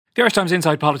The Irish Times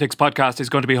Inside Politics podcast is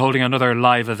going to be holding another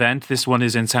live event. This one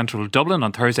is in central Dublin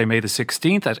on Thursday, May the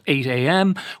 16th at 8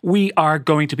 a.m. We are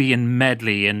going to be in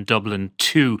Medley in Dublin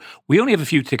too. We only have a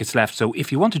few tickets left, so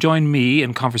if you want to join me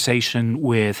in conversation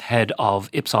with head of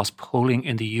Ipsos polling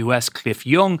in the US, Cliff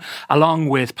Young, along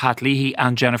with Pat Leahy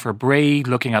and Jennifer Bray,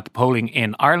 looking at the polling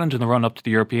in Ireland in the run-up to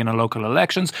the European and local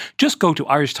elections, just go to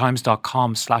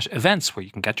irishtimes.com/events where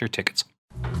you can get your tickets.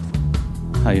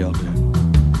 How you all doing?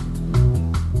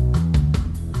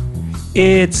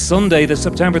 It's Sunday,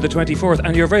 September the 24th,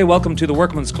 and you're very welcome to the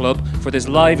Workman's Club for this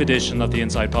live edition of the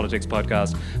Inside Politics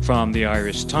podcast from the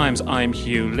Irish Times. I'm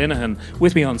Hugh Linehan.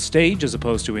 With me on stage, as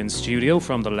opposed to in studio,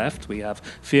 from the left, we have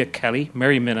Fia Kelly,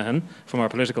 Mary Minahan from our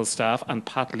political staff, and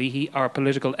Pat Leahy, our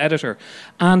political editor.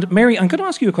 And Mary, I'm going to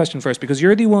ask you a question first, because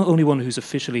you're the only one who's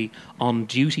officially on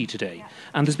duty today.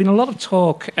 And there's been a lot of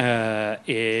talk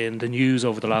in the news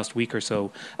over the last week or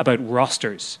so about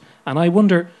rosters. And I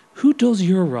wonder, who does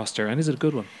your roster, and is it a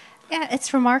good one? Yeah,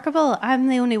 it's remarkable. I'm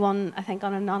the only one, I think,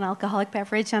 on a non-alcoholic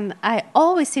beverage, and I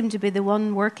always seem to be the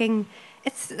one working.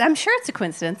 I'm sure it's a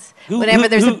coincidence. Whenever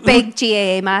there's a big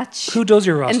GAA match, who does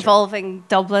your roster involving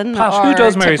Dublin Pat, or who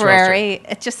does Mary's Tipperary,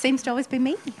 roster? it just seems to always be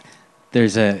me.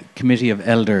 There's a committee of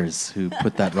elders who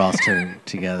put that roster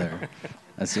together.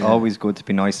 It's always good to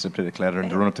be nice to the political editor in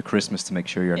the run-up to Christmas to make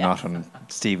sure you're not on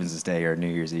Stephen's Day or New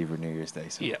Year's Eve or New Year's Day.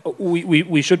 So. Yeah,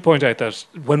 we should point out that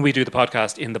when we do the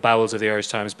podcast in the bowels of the Irish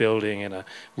Times building in a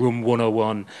room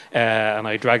 101, and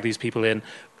I drag these people in,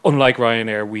 unlike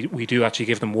Ryanair, we do actually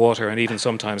give them water and even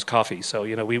sometimes coffee. So,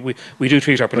 you know, we do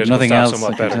treat our political staff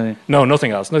somewhat better. No, nothing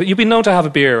else. No, you've been known to have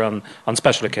a beer on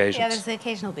special occasions. Yeah, there's the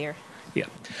occasional beer. Yeah.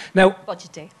 Now,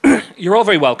 budget day. You're all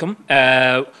very welcome.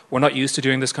 We're not used to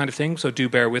doing this kind of thing, so do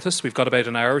bear with us. We've got about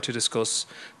an hour to discuss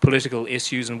political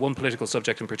issues and one political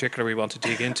subject in particular we want to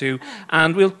dig into.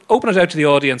 And we'll open it out to the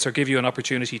audience or give you an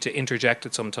opportunity to interject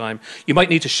at some time. You might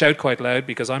need to shout quite loud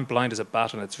because I'm blind as a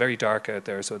bat and it's very dark out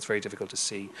there, so it's very difficult to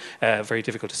see. Very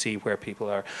difficult to see where people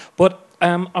are. But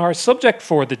our subject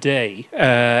for the day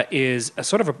is a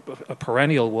sort of a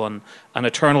perennial one, an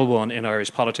eternal one in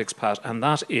Irish politics, Pat, and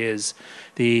that is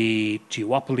the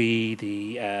duopoly,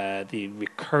 the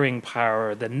recurring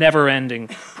power, the never-ending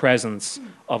presence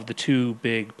of the two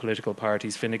big political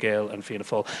parties, Fine Gael and Fianna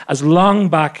Fáil. As long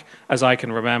back as I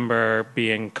can remember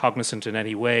being cognizant in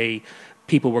any way,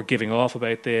 people were giving off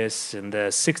about this. In the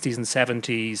 60s and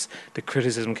 70s, the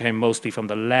criticism came mostly from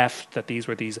the left, that these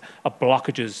were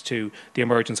blockages to the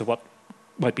emergence of what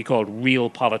might be called real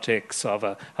politics, of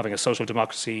having a social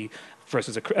democracy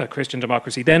versus a Christian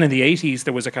democracy. Then in the 80s,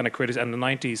 there was a kind of criticism, and the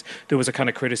 90s, there was a kind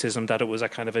of criticism that it was a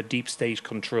kind of a deep state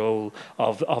control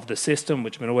of the system,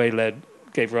 which in a way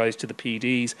gave rise to the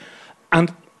PDs.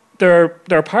 And their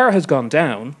power has gone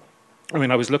down. I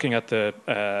mean, I was looking at their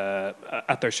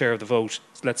share of the vote,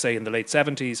 let's say in the late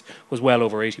 70s, was well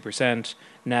over 80%.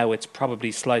 Now it's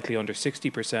probably slightly under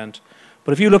 60%.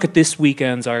 But if you look at this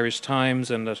weekend's Irish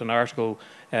Times and at an article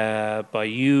by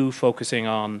you focusing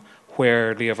on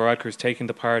where Leo Varadkar is taking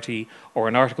the party, or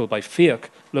an article by Fiach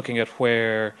looking at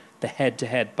where the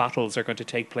head-to-head battles are going to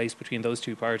take place between those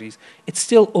two parties, it's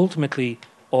still ultimately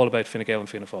all about Fine Gael and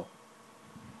Fianna Fáil.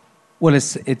 Well,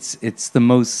 it's the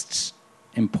most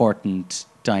important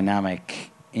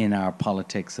dynamic in our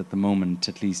politics at the moment,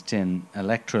 at least in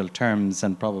electoral terms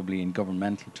and probably in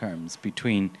governmental terms,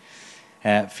 between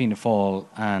Fianna Fáil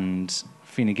and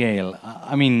Fine Gael.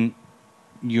 I mean,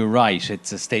 you're right,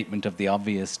 it's a statement of the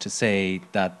obvious to say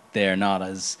that they're not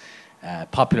as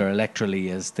popular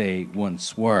electorally as they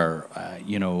once were.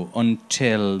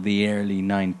 Until the early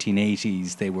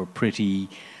 1980s, they were pretty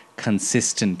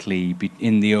consistently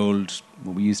in the old,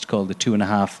 what we used to call the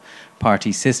 2.5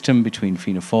 party system between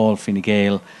Fianna Fáil, Fine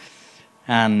Gael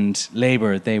and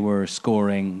Labour. They were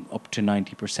scoring up to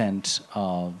 90%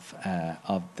 of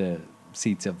the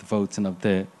seats, of the votes and of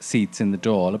the seats in the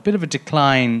Dáil. A bit of a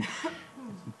decline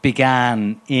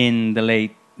began in the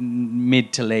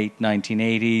mid to late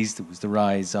 1980s. There was the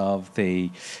rise of the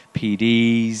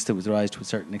PDs. There was the rise, to a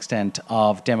certain extent,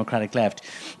 of Democratic Left.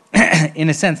 In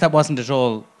a sense, that wasn't at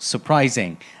all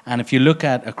surprising. And if you look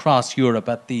at across Europe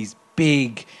at these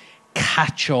big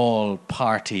catch-all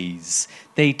parties,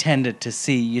 you tended to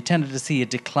see a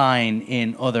decline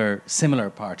in other similar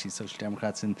parties, Social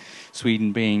Democrats in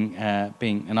Sweden being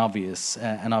an obvious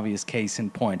case in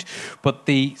point. But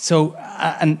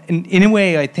in a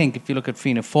way, I think if you look at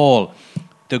Fianna Fáil,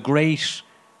 the great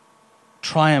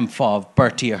triumph of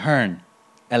Bertie Ahern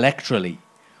electorally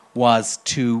was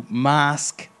to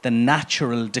mask the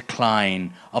natural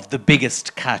decline of the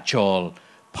biggest catch-all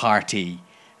party.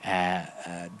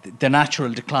 The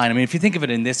natural decline. I mean, if you think of it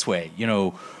in this way,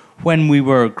 when we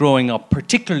were growing up,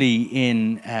 particularly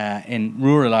in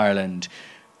rural Ireland,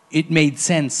 it made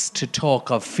sense to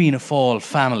talk of Fianna Fáil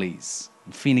families,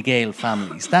 Fine Gael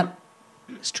families. That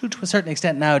is true to a certain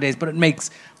extent nowadays, but it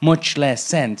makes much less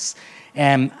sense.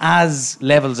 As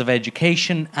levels of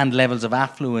education and levels of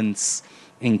affluence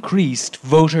increased,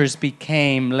 voters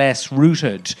became less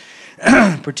rooted,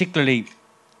 particularly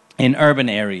in urban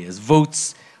areas.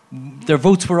 Their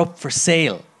votes were up for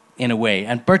sale in a way,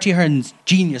 and Bertie Ahern's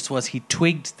genius was he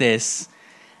twigged this,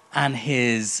 and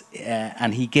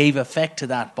he gave effect to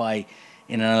that by,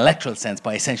 in an electoral sense,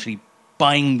 by essentially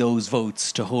buying those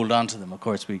votes to hold on to them. Of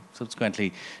course, we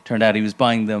subsequently turned out he was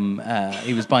buying them.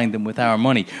 He was buying them with our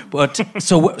money. But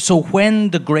so when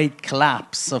the great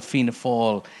collapse of Fianna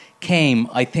Fáil came,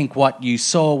 I think what you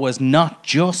saw was not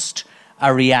just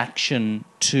a reaction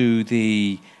to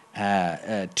the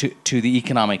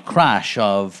economic crash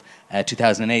of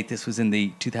 2008. This was in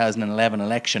the 2011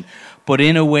 election, but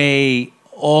in a way,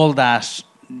 all that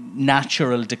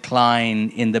natural decline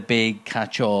in the big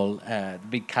catch-all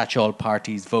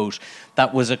parties vote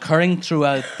that was occurring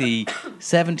throughout the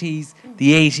 70s,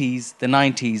 the 80s, the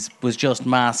 90s was just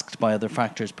masked by other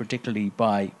factors, particularly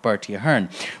by Bertie Ahern.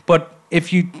 But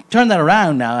if you turn that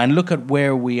around now and look at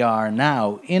where we are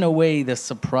now, in a way, the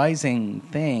surprising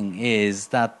thing is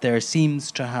that there seems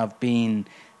to have been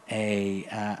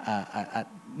a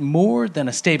more than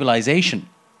a stabilisation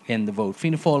in the vote.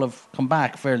 Fianna Fáil have come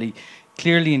back fairly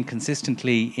clearly and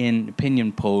consistently in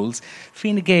opinion polls.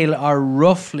 Fine Gael are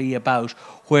roughly about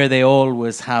where they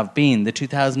always have been. The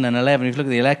 2011, if you look at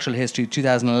the electoral history,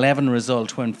 2011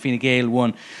 result when Fine Gael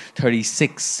won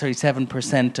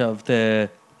 37% of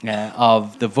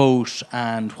the vote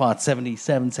and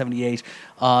 77, 78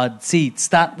 odd seats.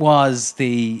 That was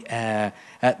the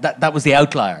that was the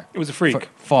outlier. It was a freak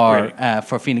for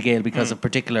Fine Gael because of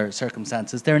particular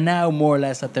circumstances. They're now more or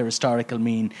less at their historical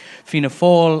mean. Fianna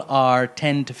Fáil are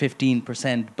 10 to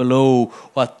 15% below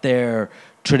what their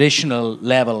traditional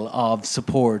level of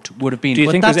support would have been. Do you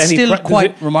think that's there's still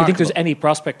quite remarkable. Do you think there's any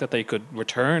prospect that they could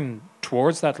return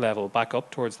towards that level, back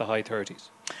up towards the high 30s?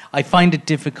 I find it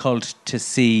difficult to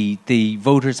see. The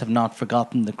voters have not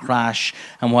forgotten the crash,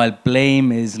 and while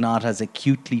blame is not as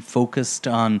acutely focused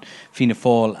on Fianna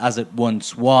Fáil as it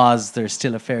once was, there's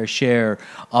still a fair share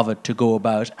of it to go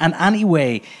about. And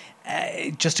anyway,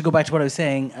 just to go back to what I was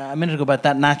saying a minute ago about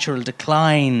that natural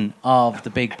decline of the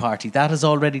big party, that has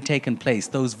already taken place.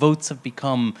 Those votes have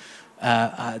become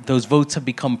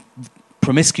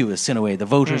promiscuous in a way. The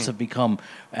voters have become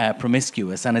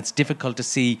promiscuous, and it's difficult to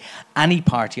see any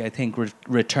party, I think,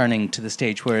 returning to the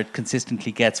stage where it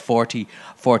consistently gets 40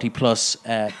 plus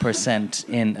percent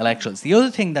in electorals. The other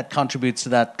thing that contributes to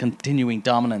that continuing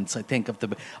dominance, I think, of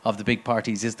the big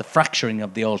parties is the fracturing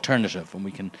of the alternative, and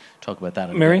we can talk about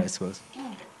that in a bit, I suppose.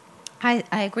 I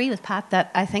agree with Pat that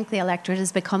I think the electorate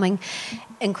is becoming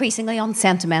increasingly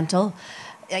unsentimental.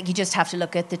 You just have to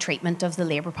look at the treatment of the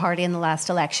Labour Party in the last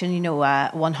election. You know, a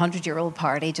 100-year-old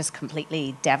party just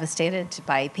completely devastated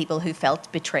by people who felt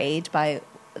betrayed by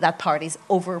that party's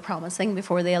over-promising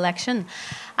before the election.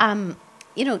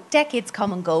 You know, decades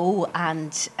come and go,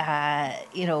 and,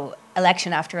 you know,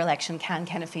 election after election can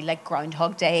kind of feel like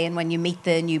Groundhog Day. And when you meet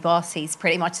the new boss, he's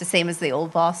pretty much the same as the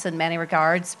old boss in many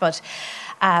regards. But,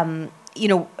 you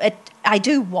know, I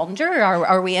do wonder,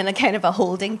 are we in a kind of a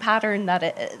holding pattern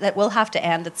that will have to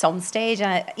end at some stage?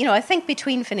 And you know, I think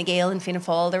between Fine Gael and Fianna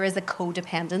Fáil there is a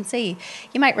codependency.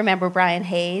 You might remember Brian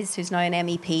Hayes, who's now an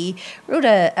MEP, wrote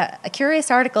a curious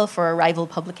article for a rival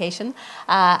publication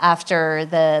after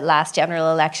the last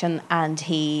general election, and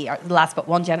the last but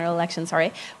one general election,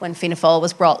 sorry, when Fianna Fáil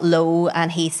was brought low,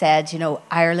 and he said, you know,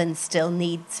 Ireland still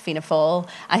needs Fianna Fáil.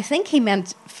 I think he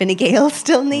meant Fine Gael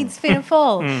still needs Fianna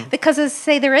Fáil, because as I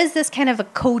say, there is this kind of a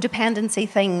codependency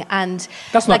thing, and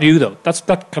that's not new though. That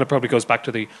kind of probably goes back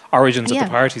to the origins of the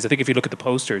parties. I think if you look at the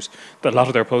posters, a lot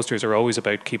of their posters are always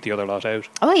about keep the other lot out.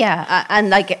 Oh yeah, and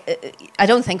like I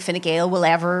don't think Fine Gael will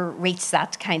ever reach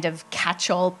that kind of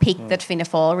catch-all peak that Fianna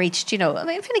Fáil reached. You know, I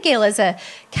mean, Fine Gael is a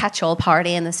catch-all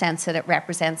party in the sense that it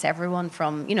represents everyone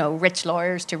from, you know, rich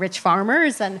lawyers to rich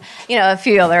farmers, and you know, a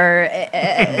few other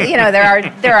you know,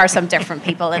 there are some different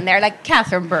people in there, like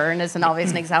Catherine Byrne is an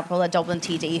obvious example, a Dublin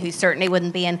TD who certainly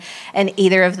wouldn't be in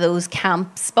either of those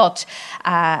camps. But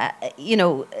you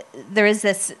know, there is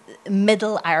this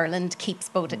Middle Ireland keeps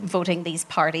voting these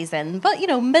parties in. But,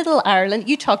 Middle Ireland,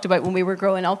 you talked about when we were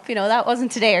growing up, that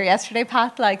wasn't today or yesterday,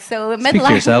 Pat. So Middle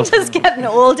Ireland is getting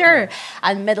older.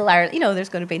 And Middle Ireland, there's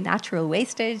going to be natural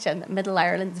wastage, and Middle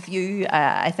Ireland's view,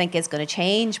 I think, is going to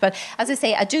change. But as I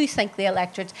say, I do think the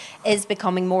electorate is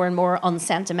becoming more and more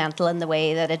unsentimental in the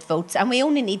way that it votes. And we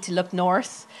only need to look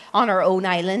north on our own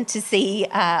island to see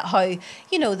how,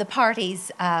 the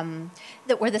parties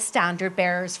that were the standard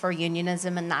bearers for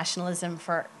unionism and nationalism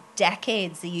for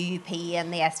decades, the UUP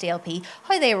and the SDLP,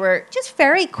 how they were just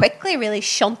very quickly really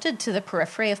shunted to the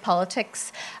periphery of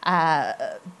politics,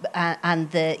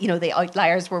 and the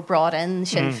outliers were brought in.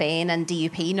 Sinn Féin and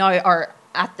DUP now are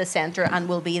at the centre and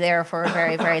will be there for a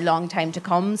very, very long time to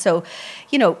come. So,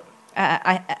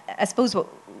 I suppose what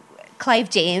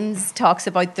Clive James talks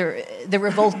about the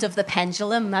revolt of the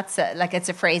pendulum. That's it's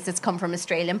a phrase that's come from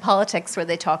Australian politics, where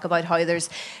they talk about how there's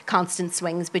constant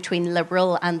swings between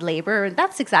Liberal and Labour.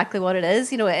 That's exactly what it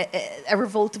is. A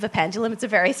revolt of a pendulum. It's a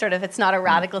very it's not a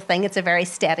radical thing. It's a very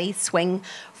steady swing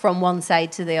from one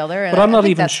side to the other. But I'm not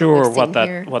even sure what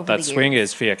that swing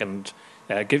is, Fiach, and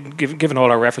given all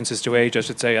our references to age, I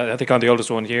should say, I think I'm the oldest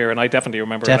one here, and I definitely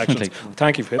remember elections.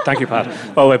 Thank you, Pat.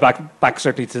 All the way back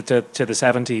certainly to the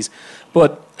 70s.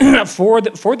 But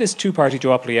for this two-party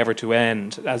duopoly ever to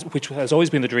end, which has always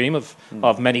been the dream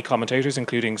of many commentators,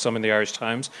 including some in the Irish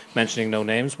Times, mentioning no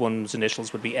names, one's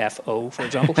initials would be FO, for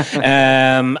example,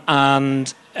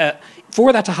 and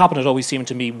for that to happen, it always seemed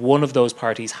to me one of those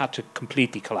parties had to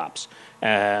completely collapse.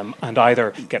 And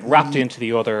either get wrapped into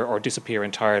the other or disappear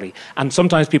entirely. And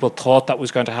sometimes people thought that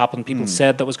was going to happen. People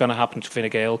said that was going to happen to Fine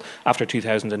Gael after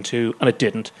 2002, and it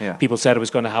didn't. Yeah. People said it was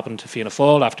going to happen to Fianna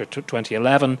Fáil after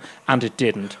 2011, and it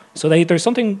didn't. So there's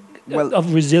something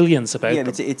of resilience about them.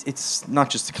 It's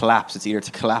not just to collapse. It's either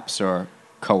to collapse or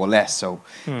coalesce. So,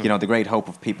 the great hope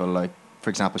of people like, for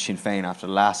example, Sinn Féin after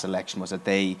the last election was that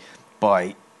they,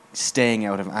 by staying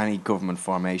out of any government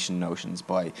formation notions,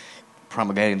 by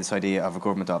promulgating this idea of a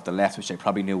government of the left, which they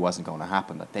probably knew wasn't going to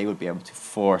happen, that they would be able to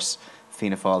force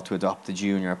Fianna Fáil to adopt the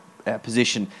junior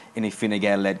position in a Fine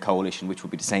Gael-led coalition, which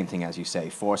would be the same thing as you say,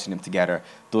 forcing them together,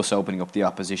 thus opening up the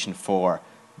opposition for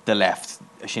the left,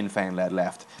 a Sinn Féin-led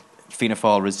left. Fianna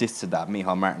Fáil resisted that.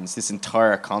 Micheál Martin's, this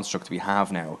entire construct we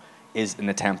have now is an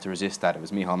attempt to resist that. It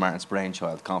was Micheál Martin's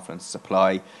brainchild, confidence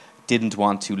supply, didn't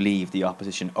want to leave the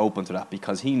opposition open to that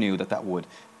because he knew that would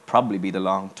probably be the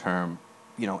long-term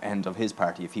end of his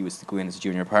party if he was to go in as a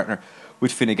junior partner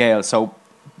with Fine Gael. So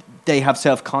they have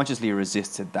self-consciously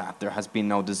resisted that. There has been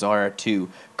no desire to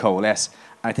coalesce.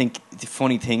 I think the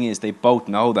funny thing is they both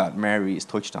know that. Mary has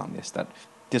touched on this, that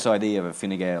this idea of a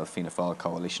Fine Gael, Fianna Fáil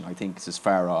coalition, I think is as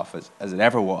far off as it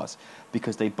ever was,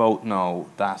 because they both know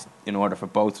that in order for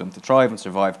both of them to thrive and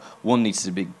survive, one needs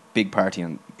to be a big party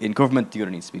in government, the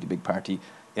other needs to be the big party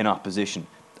in opposition.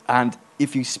 And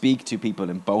if you speak to people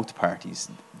in both parties,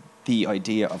 the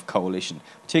idea of coalition,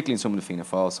 particularly in some of the Fianna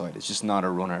Fáil side, is just not a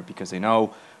runner, because they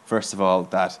know, first of all,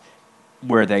 that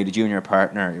were they the junior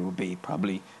partner, it would be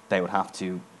probably they would have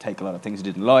to take a lot of things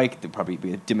they didn't like. There'd probably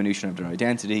be a diminution of their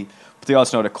identity. But they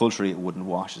also know that culturally it wouldn't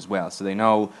wash as well. So they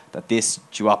know that this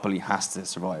duopoly has to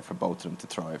survive for both of them to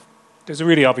thrive. There's a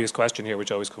really obvious question here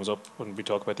which always comes up when we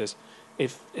talk about this.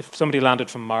 If somebody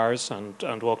landed from Mars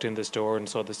and walked in this door and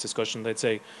saw this discussion, they'd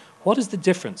say, what is the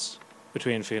difference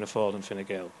between Fianna Fáil and Fine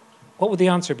Gael? What would the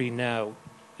answer be now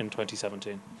in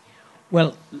 2017?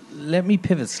 Well, let me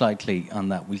pivot slightly on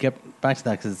that. We'll get back to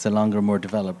that because it's a longer, more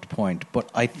developed point. But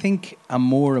I think a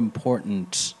more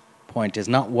important point is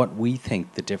not what we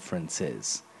think the difference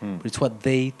is, but it's what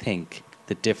they think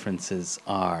the differences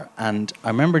are. And I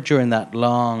remember during that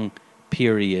long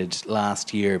period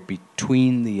last year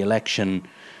between the election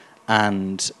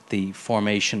and the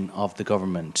formation of the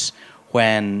government,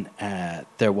 when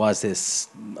there was this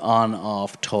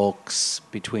on-off talks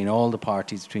between all the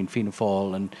parties, between Fianna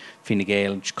Fáil and Fine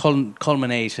Gael, which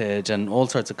culminated, and all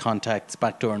sorts of contacts,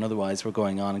 backdoor and otherwise, were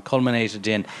going on, and culminated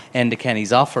in Enda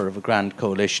Kenny's offer of a grand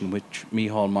coalition, which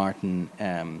Micheál Martin,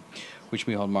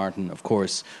 of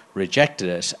course, rejected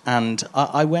it. And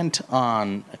I went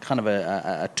on a kind of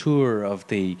a tour of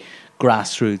the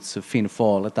grassroots of Fianna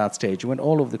Fáil at that stage. I went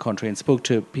all over the country and spoke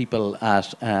to people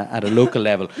at a local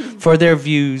level for their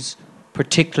views,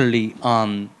 particularly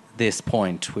on this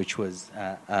point, which was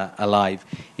a live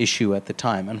issue at the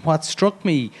time. And what struck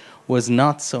me was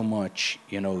not so much,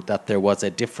 that there was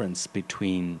a difference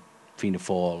between Fianna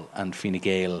Fáil and Fine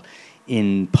Gael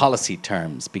in policy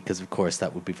terms, because of course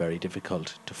that would be very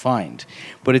difficult to find.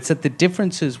 But it's that the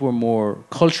differences were more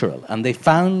cultural, and they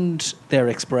found their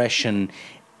expression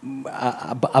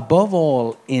above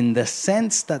all in the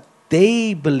sense that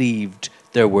they believed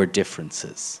there were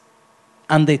differences.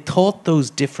 And they thought those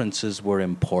differences were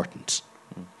important.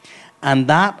 And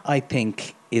that, I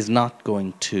think, is not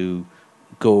going to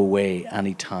go away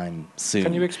anytime soon.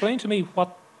 Can you explain to me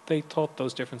what they thought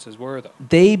those differences were, though?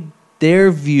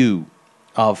 Their view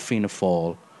of Fianna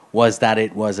Fáil was that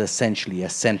it was essentially a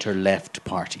centre-left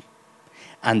party.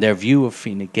 And their view of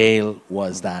Fine Gael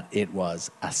was that it was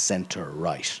a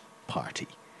centre-right party.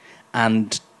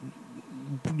 And,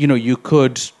 you know, you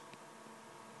could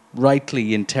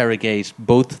rightly interrogate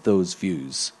both those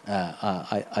views,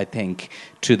 I think,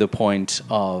 to the point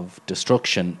of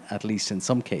destruction, at least in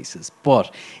some cases.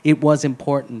 But it was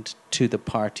important to the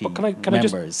party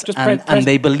members, and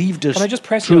they believed it. Can I just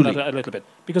press truly. you on that a little bit?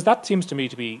 Because that seems to me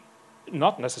to be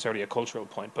not necessarily a cultural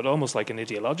point, but almost like an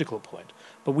ideological point.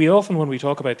 But we often, when we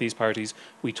talk about these parties,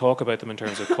 we talk about them in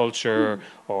terms of culture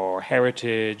or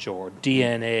heritage or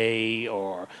DNA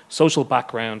or social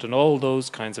background and all those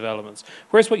kinds of elements.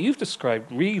 Whereas what you've described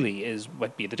really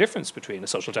might be the difference between a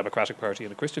social democratic party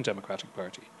and a Christian democratic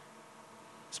party.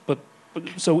 But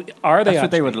so are they? That's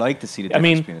what they would like to see the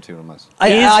difference between the two of them. Is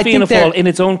Fianna Fáil, in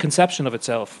its own conception of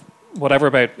itself, whatever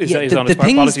about is on the its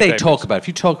things policy they papers. talk about, if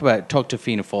you talk to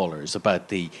Fianna Fáilers about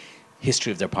the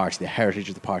history of their party, the heritage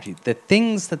of the party, the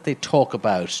things that they talk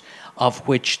about of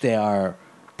which they are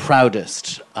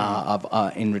proudest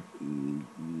in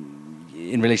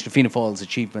relation to Fianna Fáil's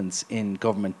achievements in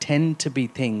government tend to be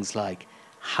things like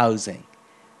housing,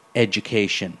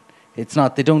 education. It's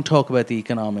not, they don't talk about the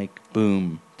economic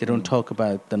boom. They don't talk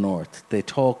about the North. They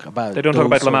talk about They don't talk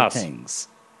about Lamass. things.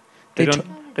 They don't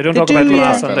talk about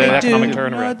Lamass and the economic No,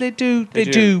 turnaround. they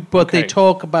do, but Okay. they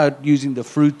talk about using the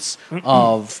fruits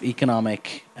of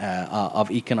economic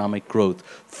growth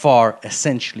for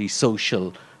essentially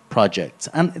social projects,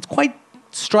 and it's quite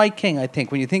striking, I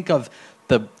think, when you think of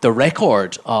the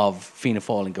record of Fianna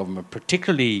Fáil in government,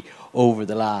 particularly over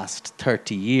the last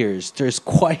 30 years. There's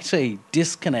quite a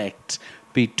disconnect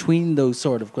between those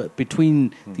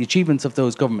between the achievements of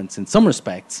those governments in some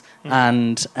respects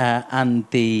and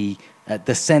the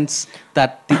sense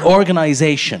that the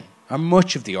organisation, or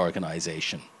much of the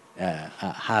organisation,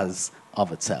 has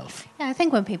of itself. Yeah, I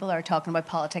think when people are talking about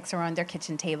politics around their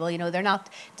kitchen table, you know, they're not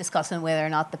discussing whether or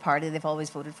not the party they've always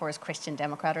voted for is Christian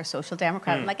Democrat or Social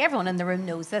Democrat. And like everyone in the room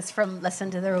knows this from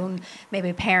listening to their own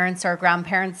maybe parents or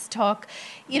grandparents talk.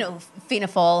 You know, Fianna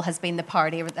Fáil has been the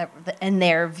party that, in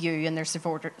their view and their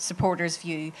supporters'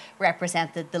 view,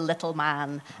 represented the little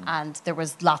man. And there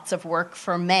was lots of work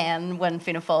for men when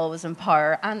Fianna Fáil was in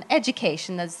power. And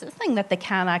education is a thing that they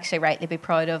can actually rightly be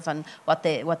proud of, and what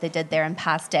they did there in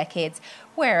past decades.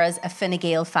 Whereas a Fine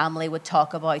Gael family would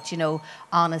talk about, you know,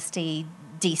 honesty,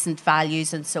 decent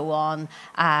values and so on,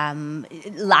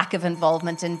 lack of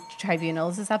involvement in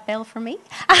tribunals. Is that bail for me?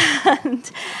 And,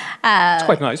 it's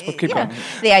quite nice, but keep going.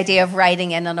 The idea of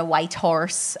riding in on a white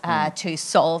horse to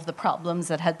solve the problems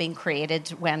that had been created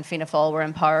when Fianna Fáil were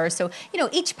in power. So, you know,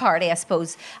 each party, I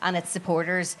suppose, and its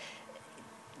supporters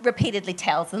repeatedly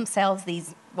tells themselves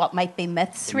these, what might be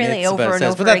myths, really, over and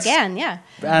over again. Yeah.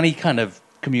 Any kind of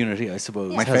community, I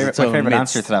suppose. My favourite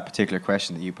answer to that particular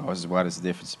question that you pose is, what is the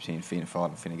difference between Fianna Fáil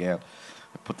and Fine Gael?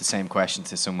 I put the same question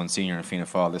to someone senior in Fianna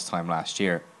Fáil this time last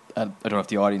year. I don't know if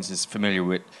the audience is familiar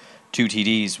with two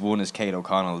TDs. One is Kate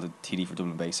O'Connell, the TD for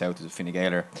Dublin Bay South, who's a Fine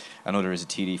Gaeler. Another is a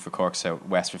TD for Cork South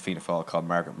West for Fianna Fáil called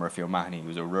Margaret Murphy O'Mahony,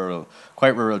 who's a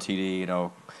quite rural TD. You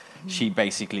know, she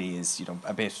basically is, you know,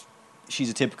 she's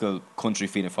a typical country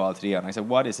Fianna Fáil TD. And I said,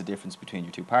 what is the difference between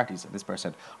your two parties? And this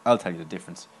person said, I'll tell you the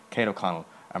difference. Kate O'Connell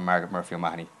and Margaret Murphy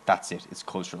O'Mahony, that's it. It's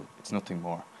cultural. It's nothing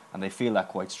more. And they feel that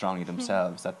quite strongly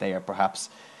themselves, that they are perhaps,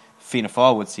 Fianna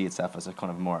Fáil would see itself as a kind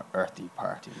of more earthy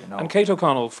party, you know. And Kate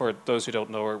O'Connell, for those who don't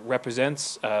know her,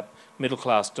 represents a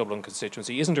middle-class Dublin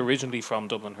constituency, isn't originally from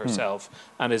Dublin herself,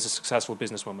 and is a successful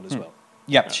businesswoman as well.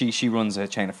 Yeah, she runs a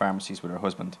chain of pharmacies with her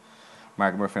husband.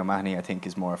 Margaret Murphy O'Mahony, I think,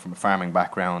 is more from a farming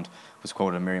background, was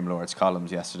quoted in Miriam Lord's columns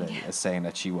yesterday as saying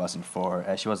that she wasn't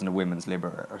a women's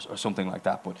liber or something like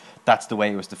that, but that's the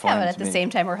way it was defined. Yeah, but at the same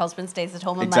time her husband stays at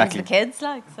home and minds the kids,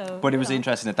 like, so. But it was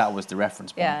interesting that was the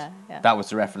reference point. Yeah. That was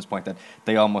the reference point, that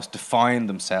they almost defined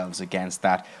themselves against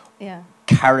that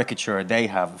caricature they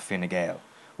have of Fine Gael,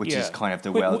 which is kind of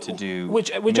the well-to-do,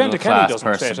 which Enda Kenny doesn't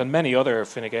person. fit, and many other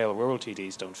Fine Gael rural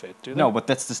TDs don't fit, do they? No, but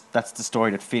that's the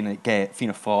story that Fianna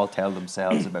Fáil tell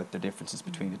themselves about the differences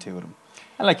between the two of them.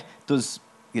 And like,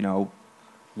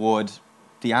 would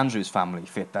the Andrews family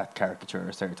fit that caricature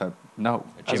or stereotype? No.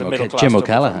 Jim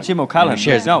O'Callaghan. Jim O'Callaghan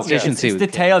shares no. It's the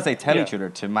tales they tell each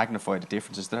other to magnify the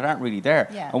differences that aren't really there.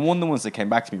 Yeah. And one of the ones that came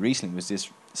back to me recently was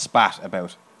this spat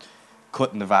about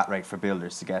cutting the VAT rate for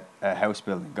builders to get a house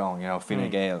building going. You know, Fine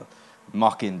Gael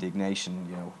mock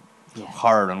indignation,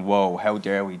 horror and woe. How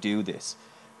dare we do this?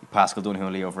 Pascal Donoghue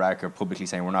and Leo Varadkar publicly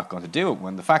saying we're not going to do it,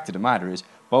 when the fact of the matter is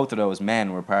both of those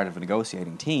men were part of a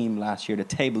negotiating team last year that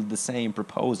tabled the same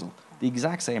proposal, the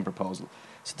exact same proposal.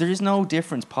 So there is no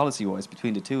difference policy-wise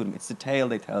between the two of them. It's the tale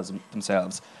they tell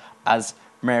themselves. As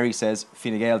Mary says,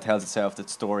 Fine Gael tells itself the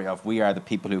story of we are the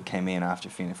people who came in after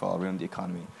Fianna Fáil ruined the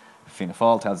economy. Fianna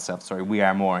Fáil tells itself the story, we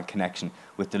are more in connection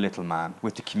with the little man,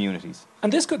 with the communities.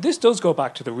 And this does go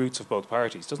back to the roots of both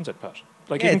parties, doesn't it, Pat?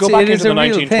 Like, Yeah, you can go back it is into the a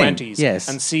real 1920s thing, yes.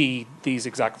 and see these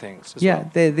exact things as well.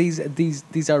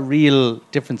 These are real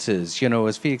differences.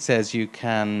 As Fiach says, you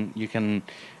can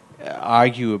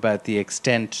argue about the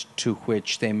extent to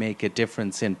which they make a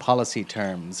difference in policy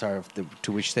terms, or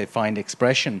to which they find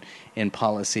expression in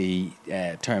policy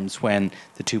terms when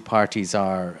the two parties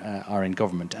are in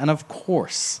government. And of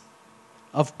course,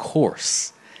 a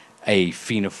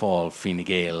Fianna Fáil, Fine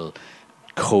Gael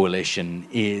coalition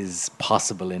is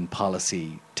possible in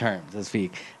policy terms, as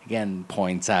Fiach again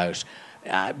points out.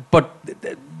 But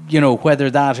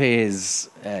whether that is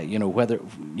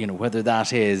whether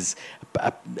that is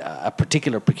a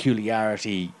particular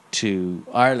peculiarity to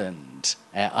Ireland,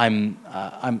 I'm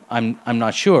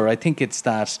not sure. I think it's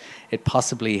that it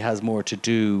possibly has more to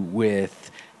do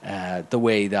with the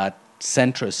way that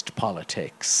centrist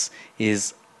politics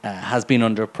has been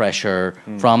under pressure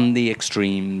from the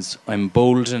extremes,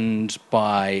 emboldened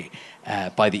by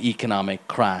the economic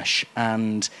crash,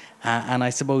 and I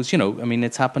suppose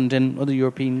it's happened in other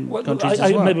European countries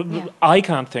as well. I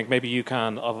can't think, maybe you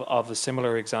can, of a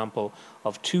similar example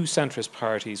of two centrist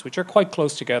parties which are quite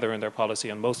close together in their policy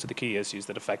on most of the key issues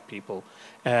that affect people,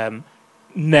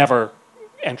 never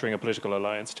entering a political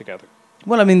alliance together.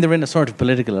 Well, they're in a sort of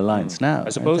political alliance now. I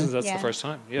suppose that's the first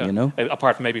time,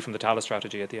 apart from maybe from the Talis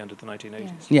strategy at the end of the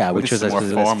 1980s. Yeah, which was more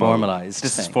formalised.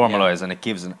 This is formalised, and it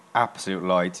gives an absolute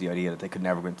lie to the idea that they could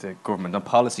never go into government on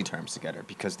policy terms together,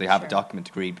 because they have a document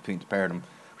agreed between the pair of them,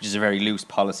 which is a very loose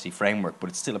policy framework, but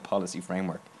it's still a policy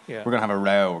framework. Yeah. We're going to have a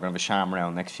row, we're going to have a sham row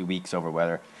in the next few weeks over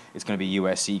whether it's going to be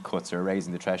USC cuts or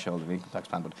raising the threshold of income tax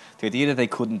plan. But the idea that they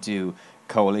couldn't do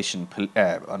coalition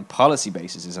on policy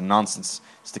basis is a nonsense.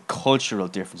 It's the cultural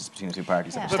differences between the two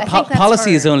parties. Yeah. But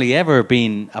policy has only ever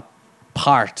been a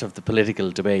part of the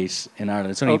political debate in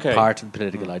Ireland. It's only part of the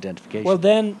political identification. Well,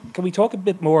 then, can we talk a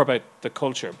bit more about the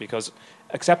culture? Because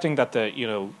accepting that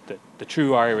the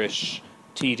true Irish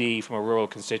TD from a rural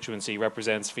constituency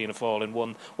represents Fianna Fáil in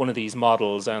one of these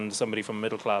models, and somebody from a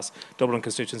middle class Dublin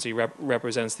constituency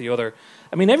represents the other.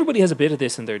 Everybody has a bit of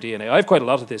this in their DNA. I have quite a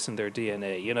lot of this in their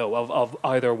DNA, of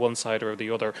either one side or the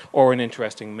other, or an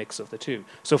interesting mix of the two.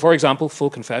 So, for example, full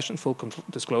confession, full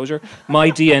disclosure,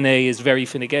 my DNA is very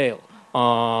Fine Gael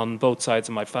on both sides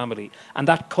of my family, and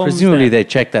that comes. Presumably, they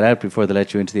checked that out before they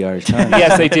let you into the Irish Times.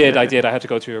 Yes, they did. I did. I had to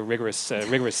go through a rigorous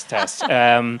test,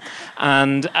 and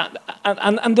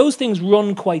those things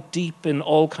run quite deep in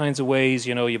all kinds of ways.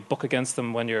 You buck against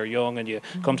them when you're young, and you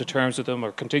come to terms with them,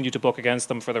 or continue to buck against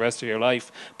them for the rest of your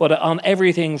life. But on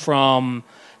everything from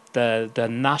the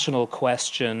national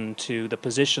question to the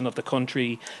position of the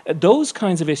country, those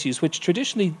kinds of issues, which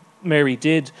traditionally, Mary,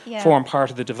 did form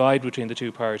part of the divide between the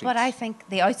two parties. But I think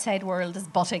the outside world is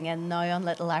butting in now on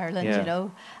Little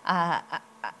Ireland,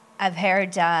 I've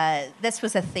heard this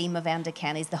was a theme of Enda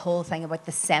Kenny's, the whole thing about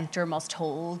the centre must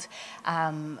hold.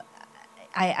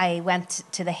 I went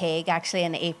to The Hague actually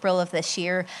in April of this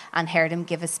year and heard him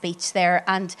give a speech there,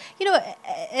 and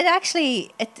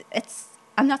it's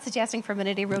I'm not suggesting for a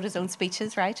minute he wrote his own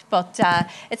speeches, right? But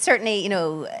it certainly,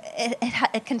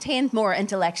 it contained more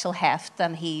intellectual heft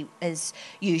than he is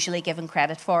usually given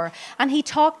credit for. And he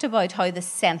talked about how the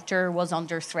centre was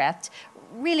under threat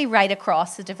really right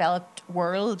across the developed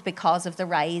world because of the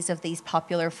rise of these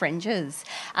popular fringes,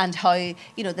 and how,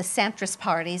 the centrist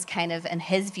parties kind of, in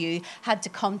his view, had to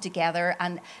come together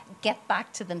and get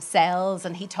back to themselves.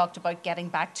 And he talked about getting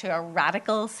back to a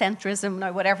radical centrism.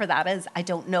 Now, whatever that is, I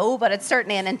don't know, but it's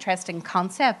certainly an interesting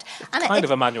concept. It's kind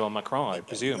of Emmanuel Macron, I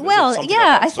presume. Well,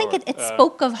 I think it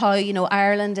spoke of how,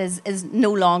 Ireland is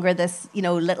no longer this,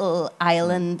 little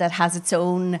island that has its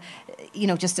own,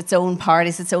 just its own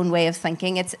parties, its own way of thinking.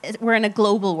 We're in a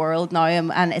global world now,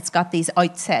 and it's got these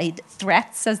outside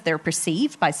threats as they're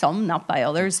perceived by some, not by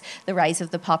others. The rise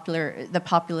of the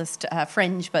populist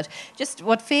fringe, but just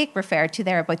what Fiach referred to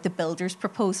there about the Builders'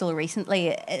 proposal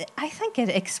recently, I think it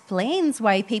explains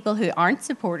why people who aren't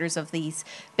supporters of these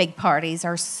big parties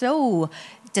are so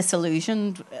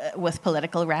disillusioned with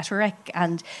political rhetoric.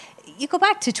 And you go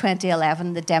back to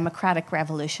 2011, the democratic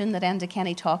revolution that Enda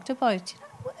Kenny talked about.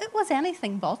 It was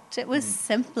anything but. It was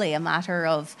simply a matter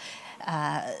of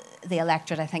the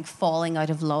electorate, I think, falling out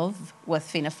of love with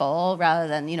Fianna Fáil rather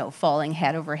than, falling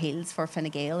head over heels for Fine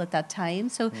Gael at that time.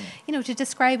 So, to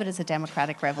describe it as a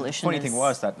democratic revolution. The funny thing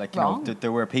was that,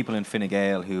 there were people in Fine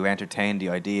Gael who entertained the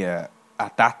idea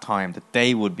at that time that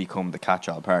they would become the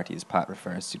catch-all party, as Pat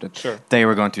refers to. That Sure. They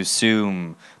were going to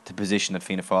assume the position that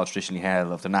Fianna Fáil traditionally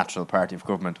held of the natural party of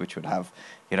government, which would have,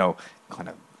 kind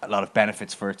of a lot of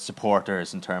benefits for its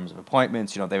supporters in terms of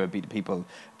appointments. They would be the people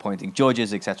appointing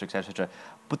judges, etc., etc., etc.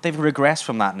 But they've regressed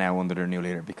from that now under their new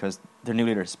leader, because their new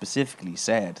leader specifically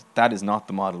said that is not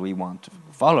the model we want to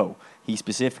follow. He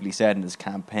specifically said in his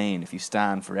campaign, if you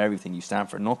stand for everything, you stand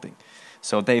for nothing.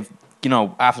 So they've,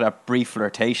 after that brief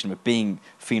flirtation with being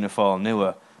Fianna Fáil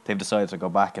Nua, they've decided to go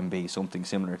back and be something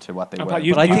similar to what they were.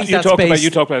 You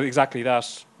talked about exactly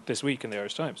that this week in the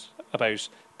Irish Times, about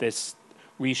this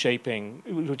reshaping,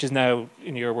 which is now,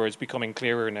 in your words, becoming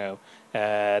clearer now.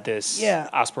 This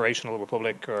aspirational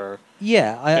republic, or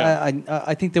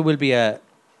I think there will be a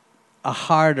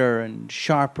harder and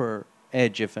sharper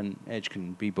edge, if an edge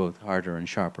can be both harder and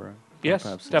sharper. Yes,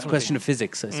 perhaps. definitely. It's a question of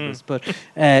physics, I suppose. But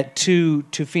to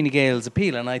Fine Gael's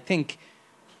appeal, and I think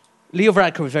Leo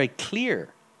Varadkar was very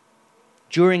clear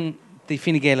during the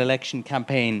Fine Gael election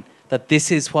campaign that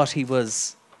this is what he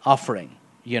was offering.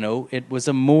 It was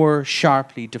a more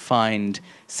sharply defined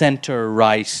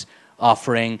centre-right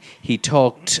offering. He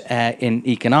talked in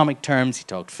economic terms. He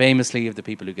talked famously of the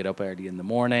people who get up early in the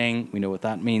morning. We know what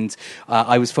that means.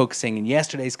 I was focusing in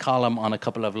yesterday's column on a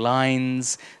couple of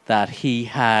lines that he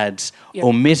had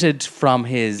omitted from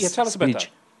his tell us speech. about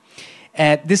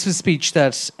that. This was a speech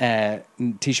that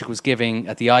Taoiseach was giving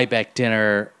at the IBEC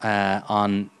dinner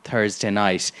on Thursday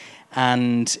night.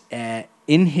 And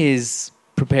in his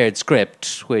prepared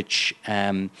script, which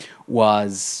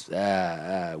was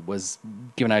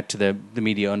given out to the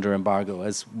media under embargo,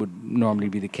 as would normally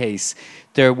be the case,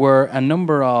 there were a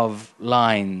number of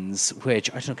lines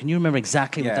which, I don't know, can you remember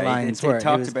exactly what the lines were?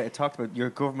 It talked about your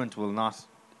government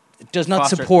does not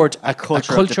support a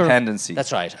culture of dependency.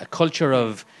 That's right, a culture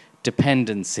of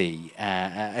dependency,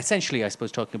 essentially, I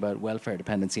suppose, talking about welfare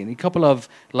dependency. And a couple of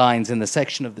lines in the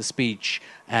section of the speech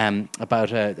about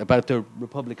the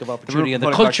Republic of Opportunity and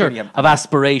the culture of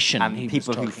aspiration. And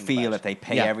people who feel that they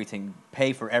pay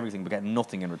for everything but get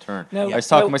nothing in return. Now, I was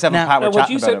talking to myself and Pat were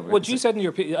chatting about it. What you said in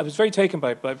your piece, I was very taken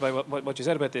by what you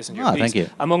said about this in your piece. Thank you.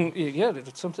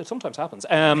 It sometimes happens.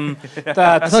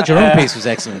 I thought your own piece was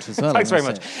excellent as well. Thanks very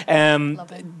much. What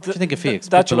do you think of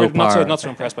Felix? Not so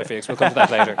impressed by Felix. We'll come to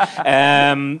that later.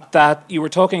 That you were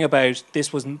talking about,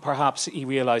 this was perhaps, he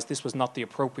realised this was not the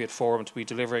appropriate forum to be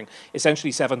delivering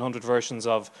essentially 700 versions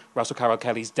of Russell Carroll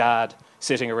Kelly's dad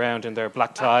sitting around in their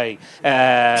black tie.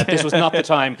 This was not the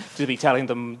time to be telling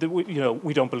them that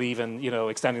we don't believe in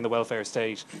extending the welfare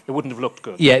state. It wouldn't have looked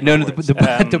good. Yeah,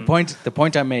 the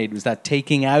point I made was that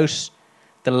taking out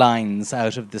the lines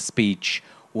out of the speech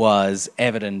was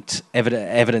evidence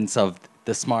of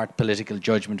the smart political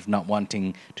judgment of not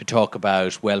wanting to talk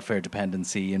about welfare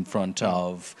dependency in front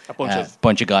of a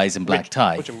bunch of guys in black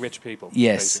tie. A bunch of rich people.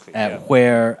 Yes,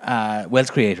 where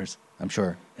wealth creators, I'm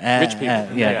sure. Rich people.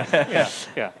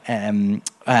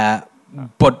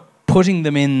 But putting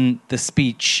them in the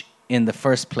speech in the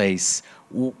first place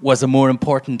was a more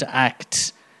important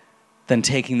act than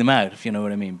taking them out, if you know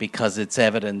what I mean, because it's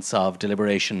evidence of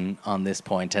deliberation on this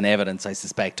point, and evidence, I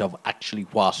suspect, of actually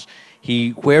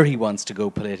where he wants to go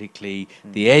politically,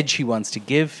 the edge he wants to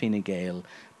give Fine Gael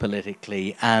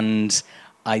politically, and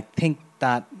I think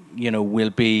that will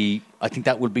be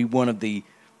one of the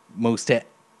most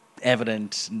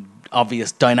evident,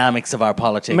 obvious dynamics of our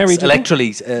politics, Mary,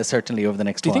 electorally, certainly over the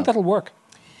next while. Do you think that'll work?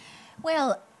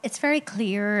 Well, it's very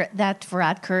clear that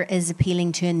Varadkar is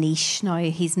appealing to a niche now.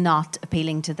 He's not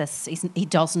appealing to this. He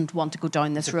doesn't want to go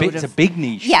down this road. It's a big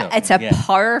niche. Yeah, it's a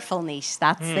powerful niche.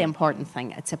 That's the important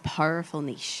thing. It's a powerful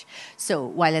niche. So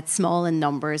while it's small in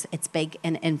numbers, it's big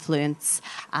in influence.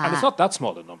 And it's not that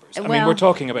small in numbers. I mean, we're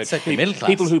talking about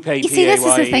people who pay PAYE. You see, this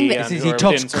is the thing. He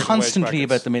talks constantly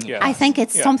about the middle class. I think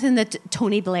it's something that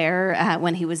Tony Blair,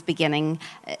 when he was beginning,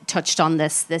 touched on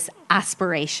this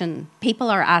aspiration.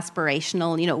 People are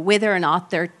aspirational, whether or not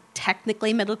they're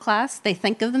technically middle class, they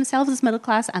think of themselves as middle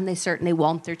class, and they certainly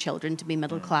want their children to be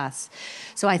middle class.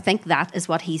 So I think that is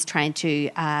what he's trying to,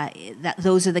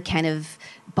 those are the kind of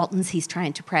buttons he's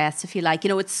trying to press, if you like.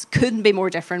 It couldn't be more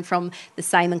different from the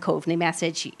Simon Coveney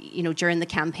message. During the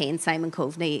campaign, Simon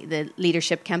Coveney, the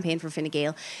leadership campaign for Fine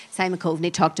Gael, Simon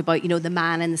Coveney talked about, the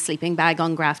man in the sleeping bag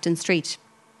on Grafton Street.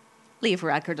 Leo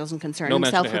Varadkar doesn't concern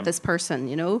himself with this person,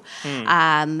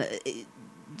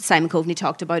 Simon Coveney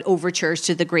talked about overtures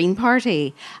to the Green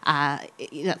Party.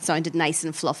 That sounded nice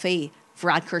and fluffy.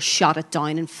 Varadkar shot it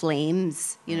down in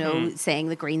flames, saying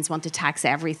the Greens want to tax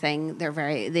everything.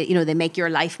 They make your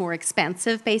life more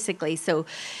expensive, basically. So,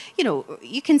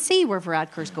 you can see where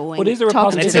Varadkar's going. But is there a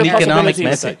possibility? It's an economic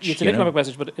message. It's an economic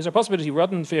message, but is there a possibility,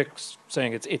 rather than Fiach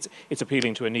saying it's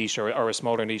appealing to a niche or a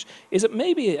smaller niche, is it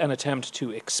maybe an attempt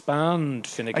to expand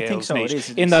Fine Gael's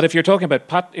niche? In that, if you're talking about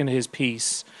Pat in his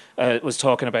piece, was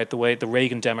talking about the way the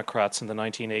Reagan Democrats in the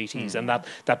 1980s and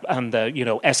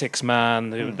the Essex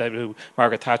man who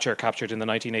Margaret Thatcher captured in the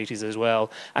 1980s as well,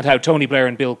 and how Tony Blair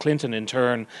and Bill Clinton in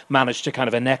turn managed to kind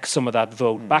of annex some of that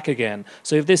vote back again.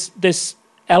 So if this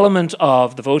element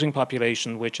of the voting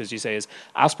population, which, as you say, is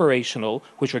aspirational,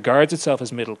 which regards itself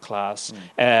as middle class,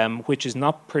 which is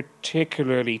not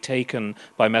particularly taken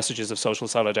by messages of social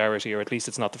solidarity, or at least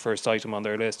it's not the first item on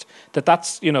their list,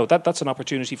 that's an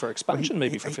opportunity for expansion,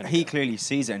 maybe for Fine Gael. He clearly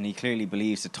sees it, and he clearly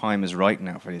believes the time is right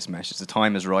now for this message. The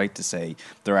time is right to say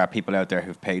there are people out there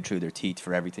who've paid through their teeth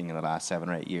for everything in the last 7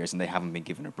 or 8 years, and they haven't been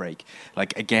given a break.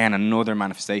 Like, again, another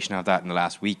manifestation of that in the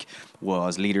last week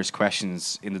was leaders'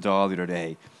 questions in the Dáil the other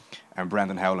day. And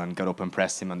Brendan Howland got up and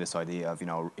pressed him on this idea of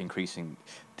increasing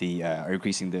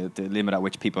the limit at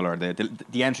which people are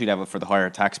the entry level for the higher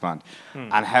tax band.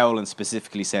 And Howland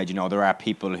specifically said, there are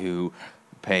people who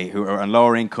are on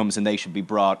lower incomes and they should be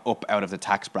brought up out of the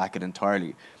tax bracket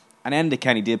entirely. And Enda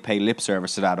Kenny did pay lip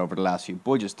service to that over the last few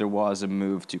budgets. There was a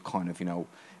move to kind of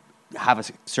have a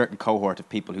certain cohort of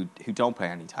people who don't pay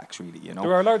any tax, really.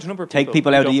 There are a large number of people. Take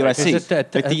people out of the USC.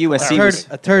 The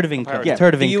USC a third of income. Yeah,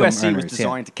 third of the income USC earners, was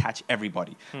designed to catch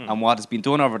everybody. And what has been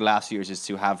done over the last years is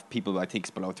to have people, I think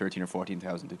it's below 13 or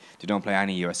 14,000, to don't pay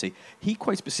any USC. He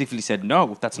quite specifically said,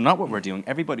 no, that's not what we're doing.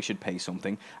 Everybody should pay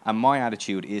something. And my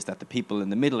attitude is that the people in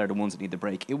the middle are the ones that need the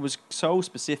break. It was so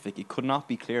specific, it could not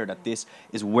be clear that this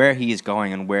is where he is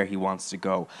going and where he wants to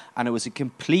go. And it was a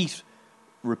complete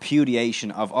repudiation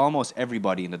of almost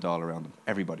everybody in the Dáil around him,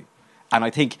 everybody. And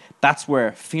I think that's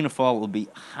where Fianna Fáil will be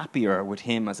happier with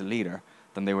him as a leader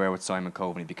than they were with Simon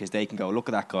Coveney, because they can go, look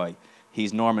at that guy,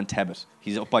 he's Norman Tebbit,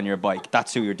 he's up on your bike,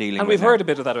 that's who you're dealing with. And we've heard a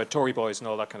bit of that about Tory boys and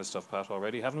all that kind of stuff, Pat,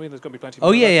 already, haven't we? There's going to be plenty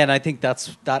of and I think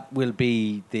that will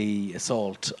be the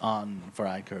assault on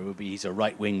Varadkar. Will be he's a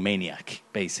right-wing maniac,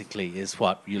 basically, is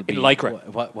what you'll be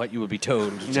what you will be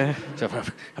told. A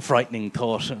frightening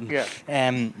thought.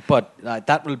 But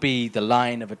that will be the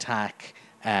line of attack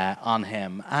on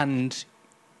him. And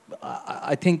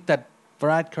I think that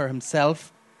Varadkar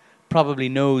himself probably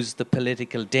knows the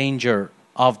political danger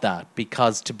of that,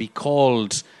 because to be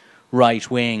called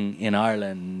right-wing in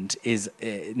Ireland is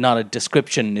not a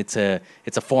description, it's a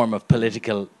form of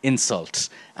political insult,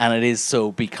 and it is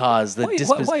so because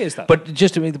why is that? But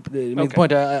just to make the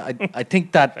point, I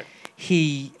think that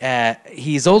he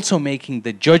is also making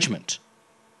the judgment,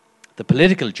 the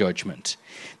political judgment,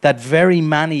 that very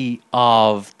many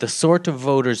of the sort of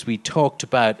voters we talked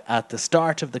about at the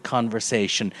start of the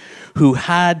conversation, who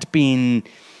had been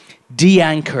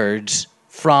de-anchored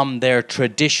from their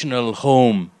traditional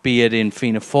home, be it in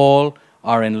Fianna Fáil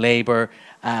or in Labour,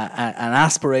 an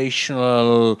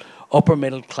aspirational upper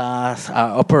middle class,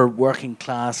 upper working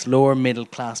class, lower middle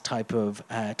class type of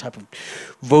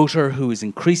voter who is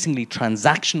increasingly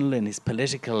transactional in his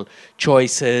political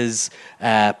choices,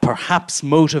 perhaps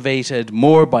motivated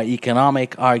more by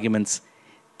economic arguments.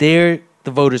 They're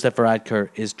the voters that Varadkar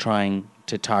is trying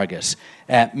to target.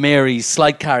 Mary's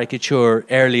slight caricature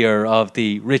earlier of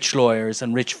the rich lawyers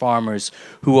and rich farmers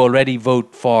who already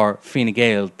vote for Fine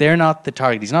Gael, they're not the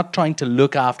target. He's not trying to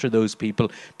look after those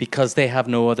people because they have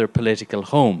no other political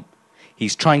home.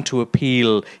 He's trying to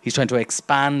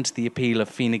expand the appeal of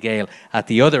Fine Gael at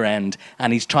the other end,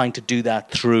 and he's trying to do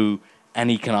that through an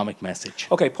economic message.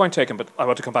 Okay, point taken, but I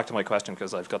want to come back to my question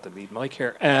because I've got the lead mic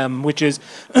here, which is,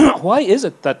 why is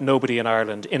it that nobody in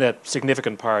Ireland in a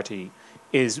significant party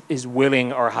is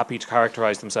willing or happy to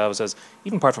characterise themselves as,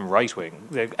 even apart from right-wing,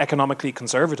 economically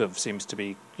conservative seems to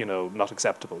be, not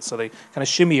acceptable. So they kind of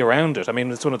shimmy around it. I mean,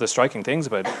 it's one of the striking things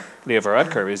about Leo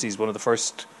Varadkar is he's one of the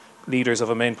first leaders of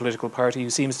a main political party who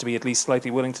seems to be at least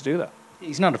slightly willing to do that.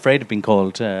 He's not afraid of being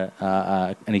called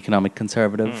an economic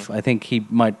conservative. I think he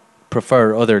might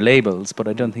prefer other labels, but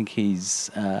I don't think he's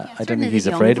afraid of it.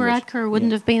 Varadkar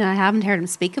wouldn't have been. I haven't heard him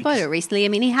speak about it recently. I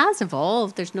mean, he has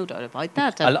evolved. There's no doubt about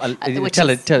that. I'll tell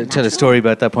a story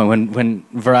about that point. When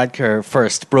Varadkar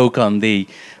first broke on the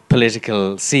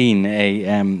political scene,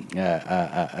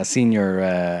 a senior.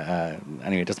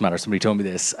 Anyway, it doesn't matter. Somebody told me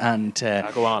this, and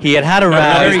Go on. he had a row.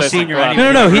 Very senior.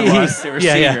 No.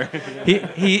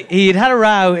 He had a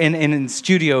row in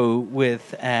studio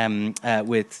with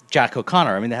Jack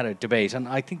O'Connor. I mean, they had a debate, and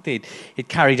I think it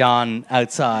carried on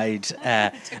outside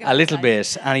a little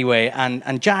bit anyway.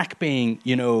 And Jack being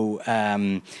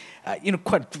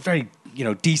quite very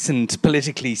decent,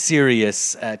 politically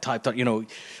serious type. Thought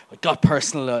it got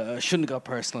personal. Shouldn't have got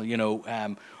personal.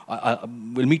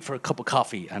 We'll meet for a cup of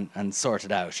coffee and sort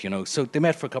it out. So they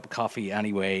met for a cup of coffee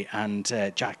anyway. And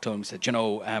Jack told him, said,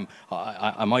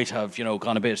 I might have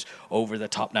gone a bit over the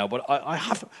top now, but I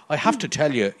have to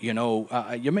tell you,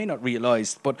 you may not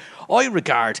realise, but I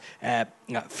regard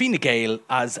Fianna Gael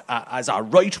as a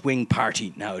right wing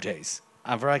party nowadays.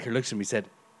 And Varadkar looked at me and said,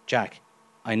 Jack,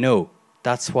 I know.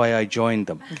 That's why I joined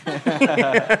them.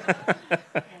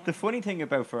 The funny thing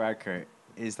about Varadkar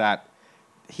is that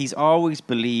he's always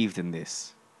believed in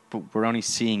this, but we're only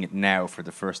seeing it now for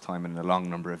the first time in a long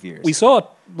number of years. We saw it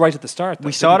right at the start.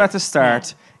 We saw it at the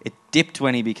start. Yeah. It dipped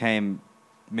when he became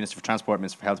Minister for Transport,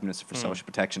 Minister for Health, Minister for Social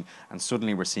Protection, and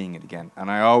suddenly we're seeing it again. And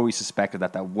I always suspected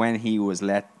that when he was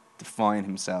let define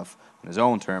himself on his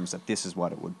own terms, that this is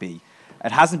what it would be.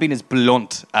 It hasn't been as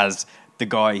blunt as the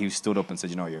guy who stood up and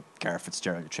said, you're Gareth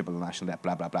Fitzgerald, you're triple national debt,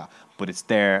 blah, blah, blah. But it's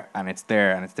there, and it's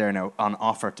there, and it's there now on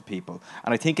offer to people.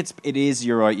 And I think it is,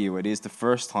 you're right, it is the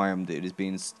first time that it has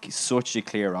been such a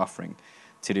clear offering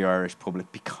to the Irish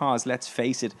public, because, let's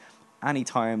face it, any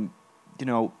time,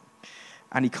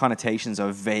 any connotations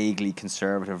of vaguely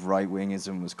conservative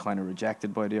right-wingism was kind of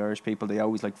rejected by the Irish people. They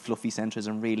always like fluffy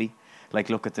centrism, really. Like,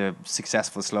 look at the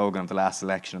successful slogan of the last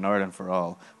election in Ireland for all.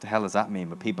 What the hell does that mean?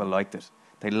 But people liked it.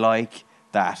 They like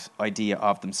that idea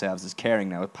of themselves as caring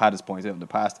now. As Pat has pointed out in the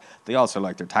past, they also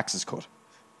like their taxes cut,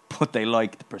 but they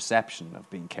like the perception of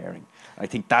being caring. I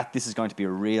think that this is going to be a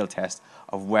real test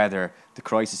of whether the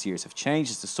crisis years have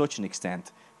changed to such an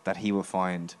extent that he will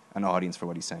find an audience for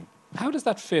what he's saying. How does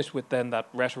that fit with then that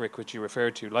rhetoric which you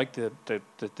referred to, like the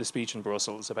speech in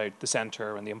Brussels about the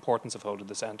centre and the importance of holding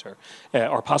the centre?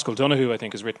 Or Pascal Donoghue, I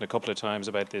think, has written a couple of times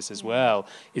about this as well.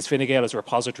 Is Fine Gael as a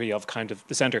repository of kind of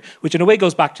the centre, which in a way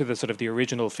goes back to the sort of the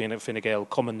original Fine Gael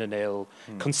Cumann na nGael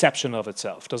conception of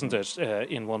itself, doesn't it,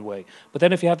 in one way? But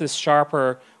then if you have this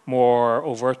sharper, more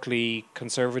overtly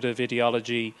conservative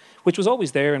ideology, which was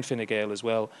always there in Fine Gael as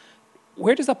well,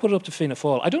 where does that put it up to Fianna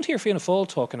Fáil? I don't hear Fianna Fáil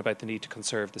talking about the need to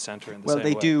conserve the centre in the same way.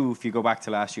 Well, they do. If you go back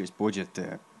to last year's budget,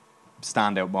 the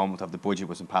standout moment of the budget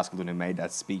was when Pascal Donoghue made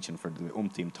that speech, and for the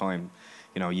umpteenth time,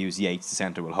 use Yates, the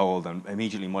centre will hold, and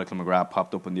immediately Michael McGrath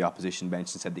popped up on the opposition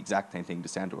bench and said the exact same thing, the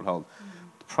centre will hold.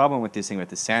 The problem with this thing with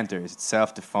the centre is it's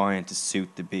self-defined to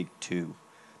suit the big two,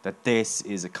 that this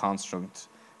is a construct,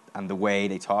 and the way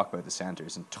they talk about the centre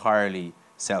is entirely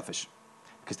selfish,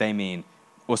 because they mean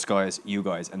us guys, you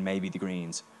guys, and maybe the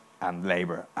Greens and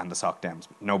Labour and the Soc Dems,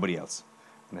 but nobody else.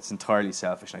 And it's entirely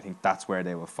selfish, and I think that's where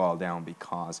they will fall down,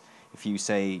 because if you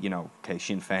say, okay,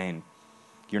 Sinn Féin,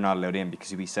 you're not allowed in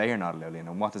because we say you're not allowed in,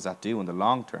 and what does that do in the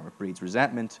long term? It breeds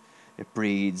resentment, it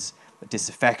breeds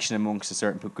disaffection amongst a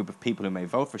certain group of people who may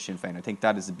vote for Sinn Féin. I think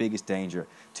that is the biggest danger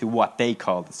to what they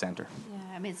call the centre.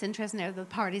 Yeah, I mean, it's interesting now the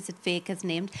parties that Fake has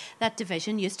named, that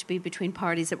division used to be between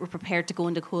parties that were prepared to go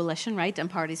into coalition, right,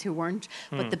 and parties who weren't.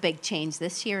 But the big change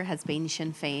this year has been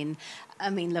Sinn Féin. I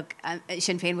mean, look,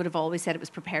 Sinn Féin would have always said it was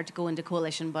prepared to go into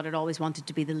coalition, but it always wanted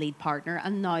to be the lead partner.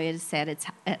 And now it has said it's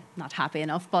not happy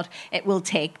enough, but it will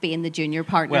take being the junior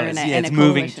partner in a it's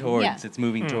coalition. It's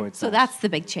moving towards. So that's the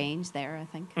big change there, I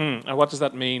think. And what does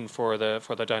that mean for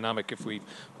the dynamic? If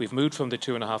we've moved from the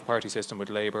 2.5 party system with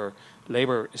Labour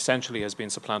essentially has been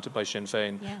supplanted by Sinn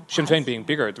Féin. Sinn Féin being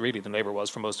bigger really than Labour was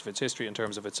for most of its history in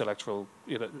terms of its electoral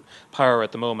power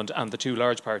at the moment, and the two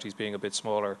large parties being a bit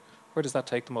smaller. Where does that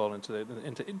take them all into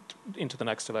the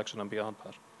next election and beyond,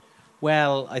 Pat?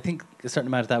 Well, I think a certain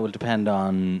amount of that will depend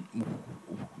on,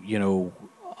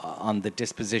 on the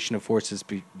disposition of forces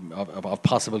of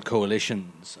possible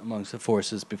coalitions amongst the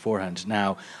forces beforehand.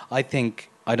 Now, I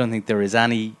don't think there is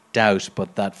any doubt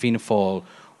but that Fianna Fáil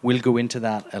will go into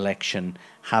that election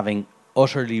having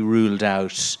utterly ruled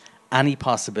out any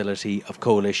possibility of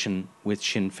coalition with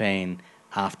Sinn Féin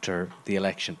after the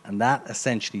election. And that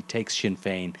essentially takes Sinn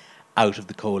Féin out of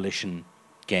the coalition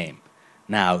game.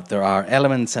 Now, there are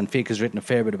elements, and Fianna has written a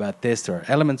fair bit about this, there are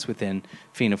elements within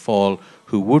Fianna Fáil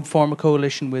who would form a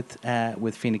coalition with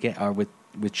Fine Gael, or with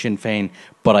Sinn Féin,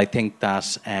 but I think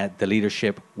that the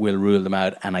leadership will rule them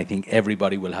out, and I think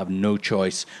everybody will have no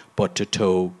choice but to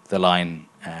toe the line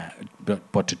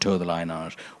on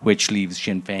it, which leaves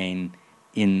Sinn Féin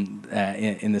in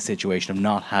the situation of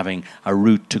not having a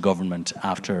route to government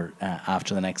after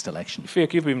the next election.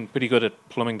 Fiach, you've been pretty good at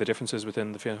plumbing the differences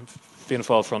within the Fianna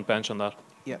Fáil front bench on that.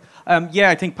 Yeah,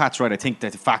 I think Pat's right. I think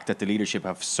that the fact that the leadership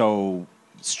have so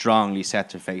strongly set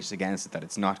their face against it that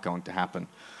it's not going to happen.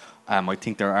 I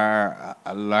think there are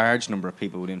a large number of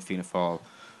people within Fianna Fáil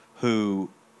who,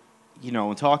 you know,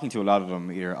 in talking to a lot of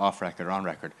them, either off record or on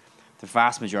record, the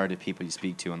vast majority of people you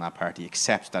speak to in that party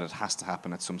accept that it has to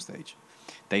happen at some stage.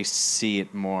 They see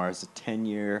it more as a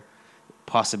 10-year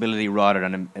possibility rather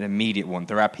than an immediate one.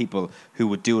 There are people who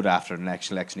would do it after the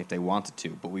next election if they wanted to,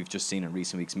 but we've just seen in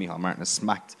recent weeks Micheál Martin has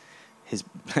smacked his...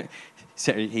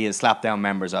 he has slapped down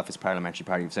members of his parliamentary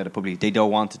party who've said it publicly. They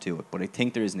don't want to do it, but I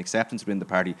think there is an acceptance within the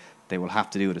party they will have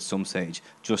to do it at some stage,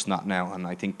 just not now. And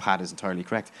I think Pat is entirely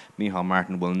correct. Micheál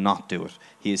Martin will not do it.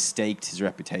 He has staked his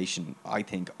reputation, I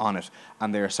think, on it.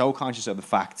 And they are so conscious of the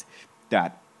fact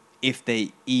that if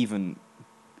they even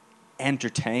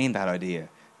entertain that idea,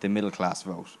 the middle class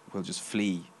vote will just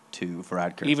flee to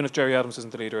Varadkar. Even if Gerry Adams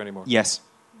isn't the leader anymore? Yes.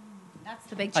 That's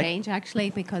the big change,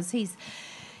 actually, because he's...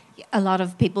 A lot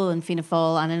of people in Fianna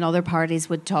Fáil and in other parties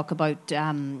would talk about,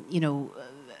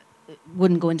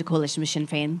 wouldn't go into coalition with Sinn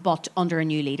Féin, but under a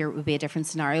new leader it would be a different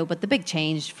scenario. But the big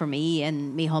change for me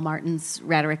in Micheál Martin's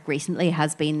rhetoric recently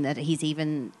has been that he's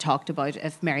even talked about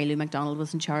if Mary Lou McDonald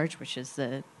was in charge, which is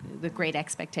the great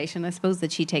expectation, I suppose,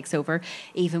 that she takes over.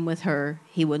 Even with her,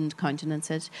 he wouldn't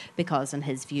countenance it because, in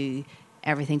his view,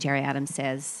 everything Gerry Adams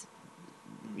says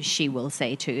she will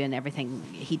say too, and everything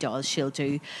he does she'll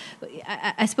do.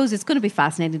 I suppose it's going to be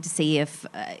fascinating to see if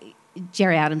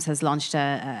Gerry Adams has launched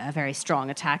a very strong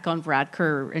attack on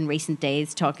Varadkar in recent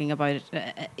days, talking about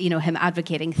him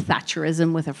advocating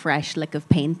Thatcherism with a fresh lick of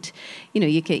paint.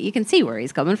 You can see where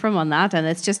he's coming from on that, and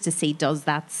it's just to see does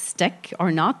that stick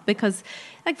or not, because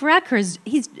like Varadkar's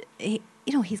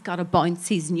he's got a bounce,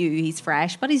 he's new, he's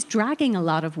fresh, but he's dragging a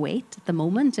lot of weight at the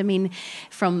moment. I mean,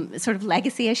 from sort of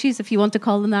legacy issues, if you want to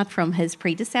call them that, from his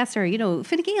predecessor.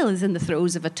 Fine Gael is in the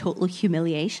throes of a total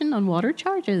humiliation on water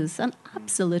charges, an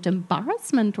absolute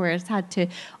embarrassment where it's had to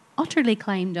utterly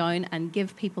climb down and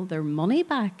give people their money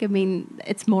back. I mean,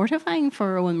 it's mortifying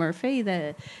for Owen Murphy,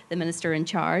 the minister in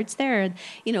charge there.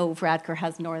 Varadkar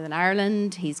has Northern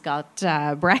Ireland, he's got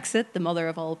Brexit, the mother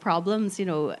of all problems,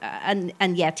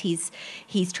 and yet he's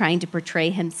trying to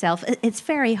portray himself. It's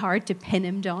very hard to pin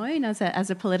him down as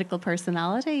a political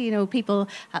personality. People,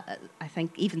 I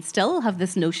think, even still have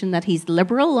this notion that he's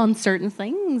liberal on certain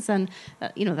things, and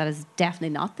that is definitely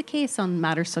not the case on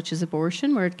matters such as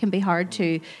abortion, where it can be hard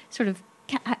to sort of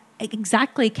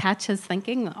exactly catch his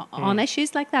thinking on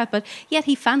issues like that. But yet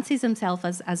he fancies himself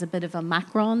as a bit of a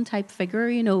Macron type figure,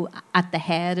 at the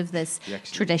head of this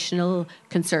traditional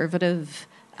conservative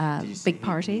big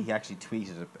party. He actually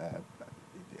tweeted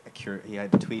he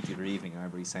had a tweet the other evening. I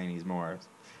remember he's saying he's more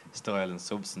style and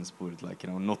substance, but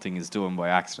nothing is done by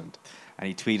accident. And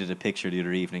he tweeted a picture the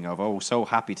other evening of, so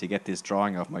happy to get this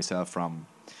drawing of myself from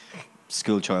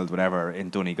schoolchild, whatever, in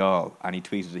Donegal, and he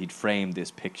tweeted he'd framed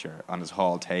this picture on his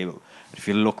hall table. But if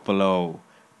you look below,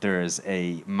 there's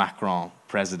a Macron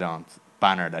president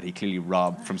banner that he clearly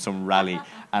robbed from some rally.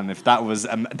 And if that was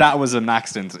an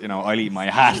accident, I'll eat my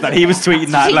hat that he was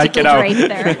tweeting that,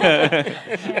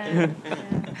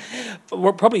 But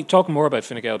we're probably talking more about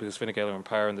Fine Gael because Fine Gael are in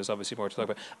power, and there's obviously more to talk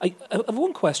about. I have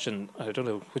one question. I don't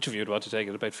know which of you would want to take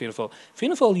it, about Fianna Fáil.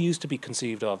 Fianna Fáil used to be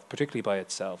conceived of, particularly by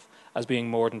itself, as being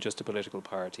more than just a political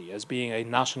party, as being a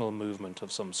national movement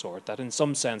of some sort, that in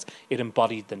some sense it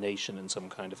embodied the nation in some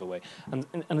kind of a way. And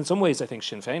in some ways I think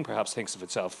Sinn Féin perhaps thinks of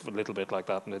itself a little bit like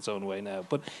that in its own way now.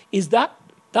 But is that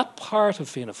part of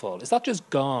Fianna Fáil, is that just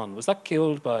gone? Was that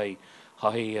killed by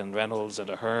Haughey and Reynolds and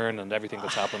Ahern and everything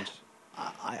that's happened?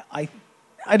 I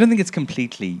don't think it's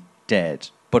completely dead,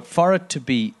 but for it to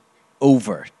be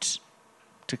overt,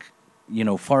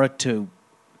 for it to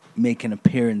make an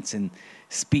appearance in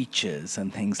speeches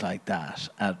and things like that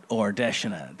at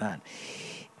Ordeshina, that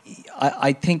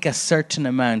I think a certain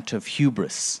amount of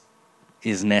hubris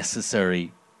is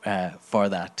necessary for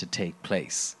that to take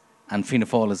place, and Fianna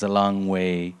Fáil is a long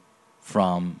way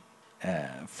from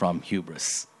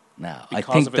hubris. Now, I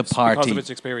think the party, because of its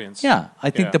experience. Yeah, I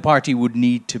think the party would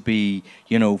need to be,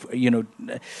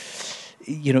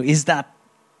 is that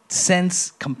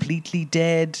sense completely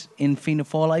dead in Fianna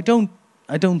Fáil?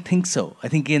 I don't think so. I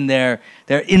think in their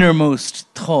innermost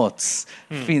thoughts,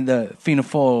 the Fianna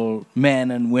Fáil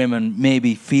men and women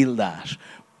maybe feel that,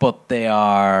 but they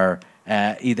are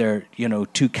either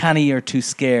too canny or too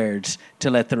scared to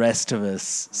let the rest of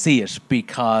us see it,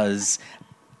 because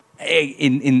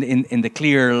in the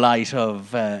clear light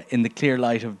of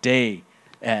day,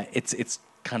 it's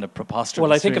kind of preposterous.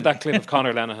 Well, I think of that clip of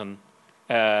Conor Lenihan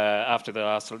after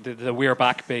the "We're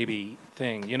Back, Baby"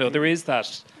 thing. You know, there is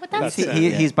that. But that's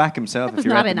He's back himself. That was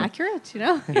not inaccurate, you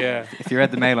know. Yeah. If you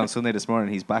read the Mail on Sunday this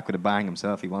morning, he's back with a bang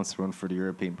himself. He wants to run for the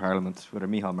European Parliament. Whether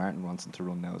Micheál Martin wants him to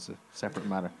run now is a separate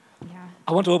matter. Yeah.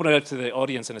 I want to open it out to the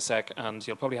audience in a sec, and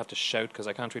you'll probably have to shout because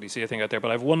I can't really see a thing out there. But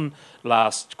I have one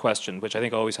last question, which I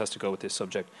think always has to go with this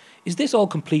subject. Is this all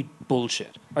complete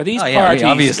bullshit? Are these parties?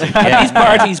 Obviously. Are these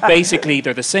parties basically?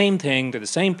 They're the same thing. They're the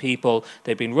same people.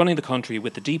 They've been running the country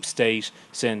with the deep state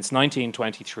since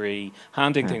 1923,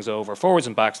 handing things over forwards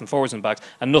and backs,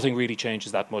 and nothing really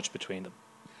changes that much between them.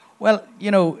 Well, you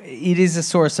know, it is a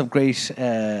source of great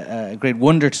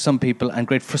wonder to some people and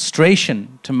great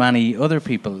frustration to many other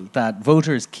people that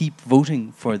voters keep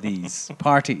voting for these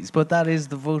parties. But that is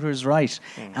the voters' right.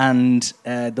 And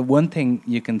the one thing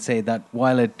you can say that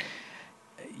while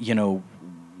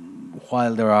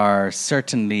there are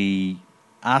certainly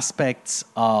aspects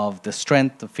of the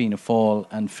strength of Fianna Fáil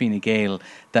and Fine Gael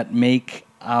that make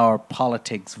our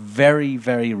politics very,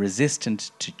 very resistant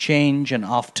to change, and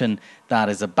often that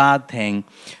is a bad thing.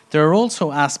 There are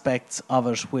also aspects of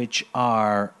it which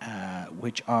are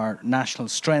national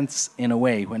strengths in a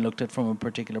way when looked at from a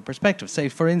particular perspective. Say,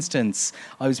 for instance,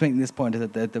 I was making this point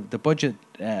at the budget,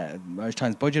 Irish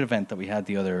Times budget event that we had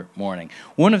the other morning.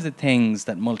 One of the things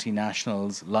that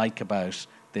multinationals like about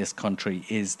this country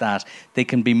is that they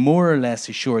can be more or less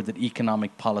assured that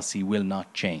economic policy will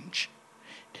not change.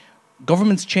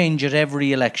 Governments change at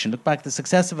every election. Look back at the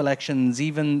successive elections,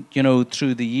 even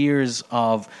through the years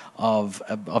of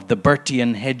the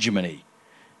Bertian hegemony.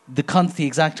 The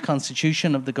exact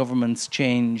constitution of the governments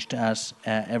changed at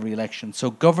every election. So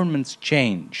governments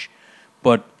change,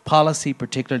 but policy,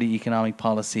 particularly economic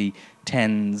policy,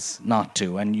 tends not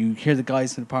to. And you hear the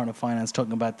guys in the Department of Finance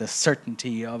talking about the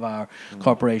certainty of our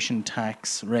corporation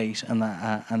tax rate and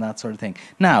that sort of thing.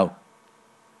 Now,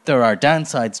 there are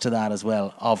downsides to that as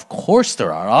well. Of course,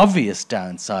 there are obvious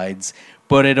downsides,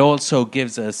 but it also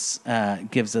gives us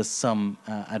some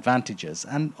advantages.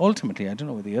 And ultimately, I don't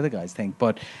know what the other guys think,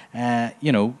 but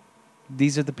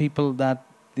these are the people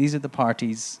these are the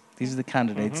parties, these are the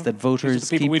candidates that voters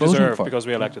keep voting deserve for because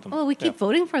we elected them. Well, we keep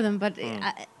voting for them, but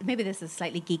maybe this is a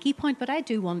slightly geeky point, but I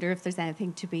do wonder if there's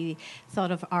anything to be thought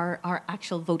of our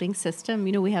actual voting system.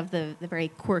 You know, we have the very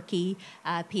quirky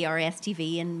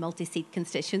PRSTV and multi-seat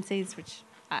constituencies, which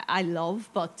I love,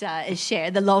 but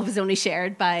the love is only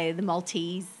shared by the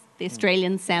Maltese, the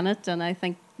Australian Senate, and I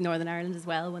think Northern Ireland as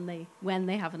well when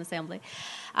they have an assembly.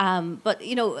 But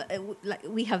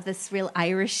we have this real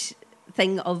Irish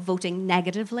thing of voting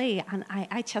negatively, and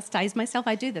I chastise myself.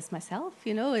 I do this myself, How do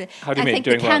you I mean? think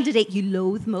Doing the candidate you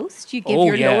loathe most, you give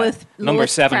your lowest number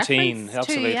 17, preference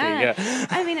absolutely, to, yeah.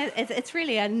 I mean, it's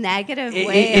really a negative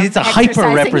way. It's a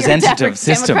hyper-representative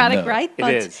system, democratic though. right,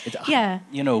 but It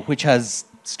is. Which has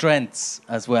strengths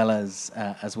as well as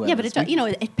yeah, but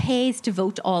it pays to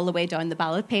vote all the way down the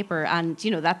ballot paper, and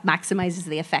that maximizes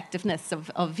the effectiveness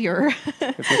of your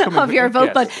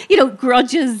vote. Yes. But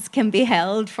grudges can be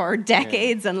held for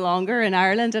decades and longer in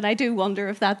Ireland, and I do wonder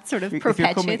if that sort of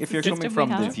perpetuates if you're the coming system from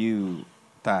we the have. view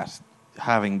that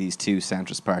having these two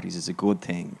centrist parties is a good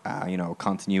thing,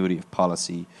 continuity of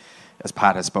policy, as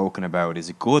Pat has spoken about, is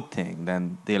a good thing,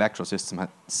 then the electoral system had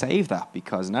saved that,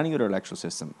 because in any other electoral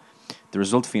system, the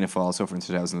result of Fianna Fáil suffered in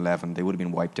 2011, they would have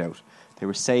been wiped out. They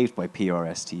were saved by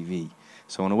PRSTV.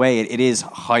 So in a way, it is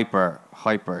hyper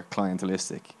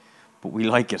clientelistic, but we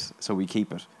like it, so we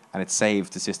keep it, and it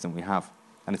saved the system we have.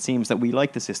 And it seems that we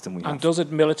like the system we have. And does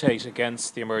it militate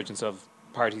against the emergence of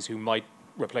parties who might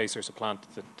replace or supplant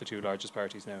the two largest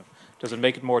parties now? Does it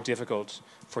make it more difficult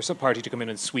for some party to come in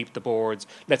and sweep the boards,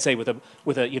 let's say with a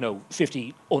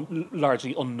 50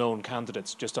 largely unknown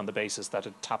candidates, just on the basis that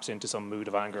it taps into some mood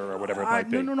of anger or whatever it might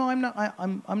be? No,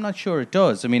 I'm not sure it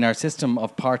does. I mean, our system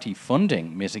of party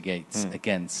funding mitigates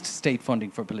against state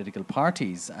funding for political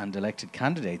parties and elected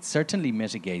candidates. Certainly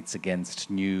mitigates against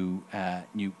new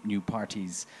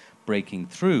parties breaking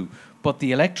through. But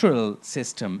the electoral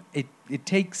system, it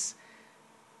takes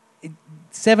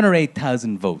 7,000 or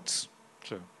 8,000 votes.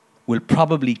 Sure. Will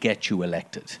probably get you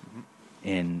elected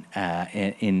in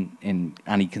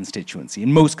any constituency.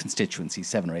 In most constituencies,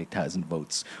 7,000 or 8,000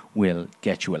 votes will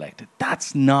get you elected.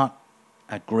 That's not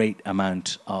a great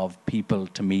amount of people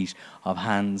to meet, of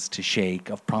hands to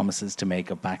shake, of promises to make,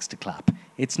 of backs to clap.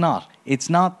 It's not. It's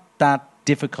not that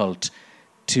difficult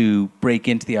to break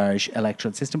into the Irish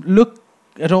electoral system. Look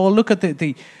at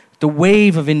the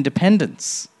wave of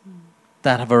independence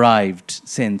that have arrived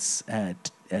since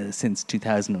since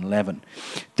 2011.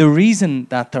 The reason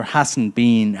that there hasn't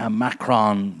been a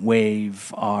Macron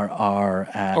wave or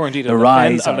indeed the a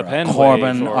rise Le or Pen a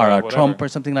Corbyn wave or a whatever. Trump or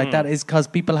something like that is because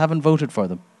people haven't voted for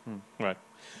them. Right.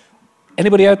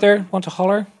 Anybody out there want to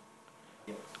holler?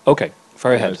 Okay,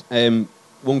 fire ahead.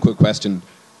 One quick question.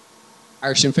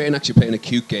 Are Sinn Féin actually playing a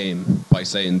cute game by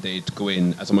saying they'd go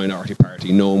in as a minority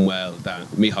party, knowing well that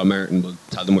Micheál Martin will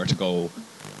tell them where to go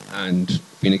and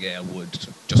Fine Gael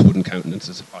wouldn't countenance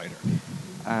it either?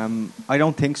 I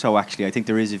don't think so, actually. I think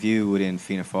there is a view within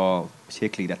Fianna Fáil,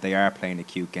 particularly that they are playing a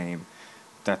cute game,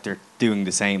 that they're doing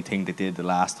the same thing they did the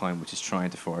last time, which is trying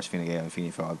to force Fine Gael and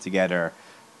Fianna Fáil together.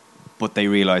 But they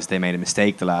realised they made a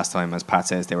mistake the last time. As Pat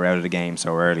says, they were out of the game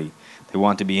so early. They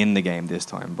want to be in the game this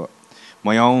time. But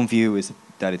my own view is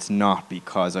that it's not,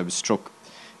 because I was struck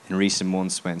in recent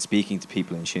months when speaking to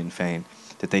people in Sinn Féin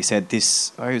that they said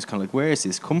this. I was kind of like, where has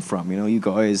this come from? You know, you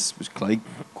guys, was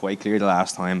quite clear the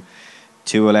last time,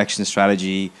 2 election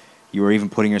strategy. You were even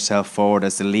putting yourself forward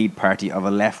as the lead party of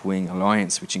a left-wing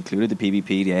alliance, which included the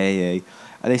PPP, the AA.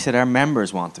 And they said our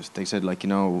members want it. They said, like, you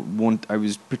know, I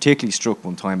was particularly struck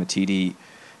one time, a TD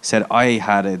said I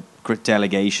had a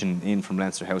delegation in from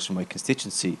Leinster House from my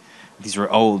constituency. These were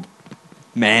old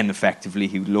men, effectively,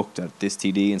 who looked at this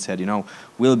TD and said, you know,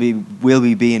 will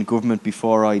we be in government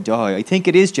before I die? I think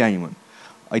it is genuine.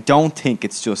 I don't think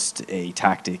it's just a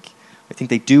tactic. I think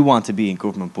they do want to be in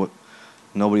government, but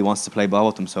nobody wants to play ball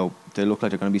with them, so they look like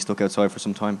they're going to be stuck outside for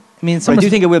some time. I mean, I do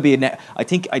think it will be. I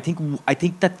think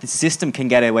that the system can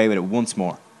get away with it once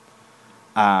more,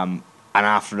 and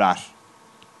after that,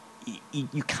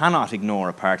 you cannot ignore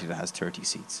a party that has 30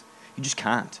 seats. You just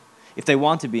can't. If they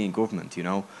want to be in government, you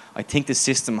know, I think the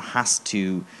system has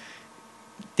to.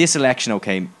 This election,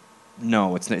 okay,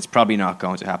 no, it's probably not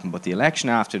going to happen. But the election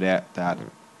after that,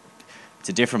 it's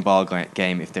a different ball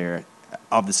game if they're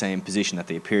of the same position that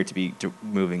they appear to be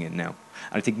moving in now.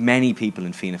 And I think many people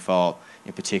in Fianna Fáil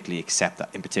in particular accept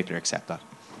that.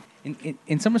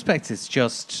 In some respects, it's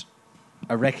just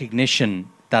a recognition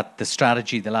that the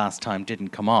strategy the last time didn't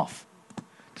come off.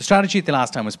 The strategy the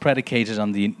last time was predicated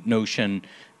on the notion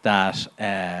that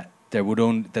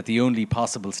that the only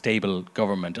possible stable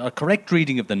government, a correct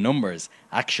reading of the numbers,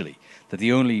 actually, that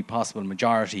the only possible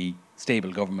majority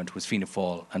stable government was Fianna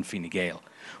Fáil and Fine Gael.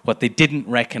 What they didn't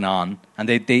reckon on, and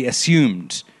they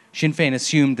assumed, Sinn Féin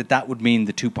assumed that would mean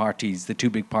the two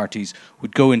big parties,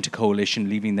 would go into coalition,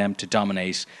 leaving them to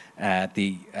dominate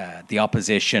the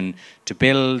opposition, to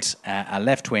build a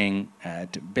left-wing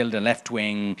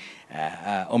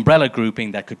umbrella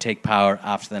grouping that could take power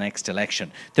after the next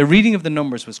election. The reading of the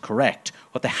numbers was correct.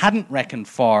 What they hadn't reckoned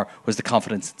for was the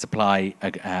confidence and supply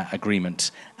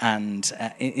agreement. And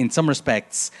in some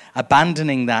respects,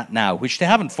 abandoning that now, which they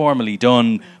haven't formally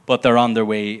done, but they're on their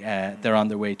way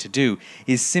to do,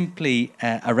 is simply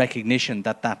a recognition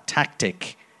that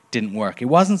tactic didn't work. It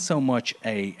wasn't so much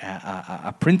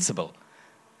a principle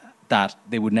that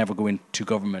they would never go into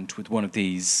government with one of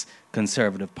these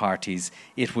conservative parties.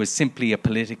 It was simply a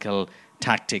political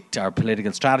tactic or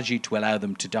political strategy to allow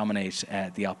them to dominate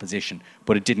the opposition,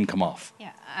 but it didn't come off.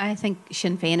 Yeah, I think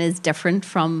Sinn Féin is different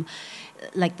from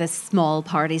like the small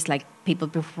parties like People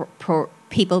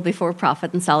Before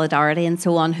Profit and Solidarity and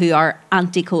so on, who are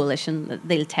anti-coalition.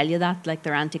 They'll tell you that, like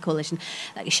they're anti-coalition.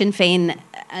 Like Sinn Féin,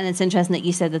 and it's interesting that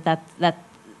you said that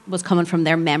was coming from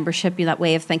their membership, that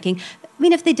way of thinking. I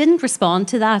mean, if they didn't respond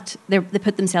to that, they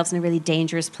put themselves in a really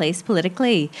dangerous place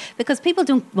politically, because people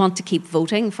don't want to keep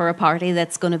voting for a party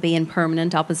that's going to be in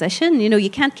permanent opposition. You know, you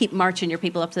can't keep marching your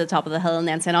people up to the top of the hill and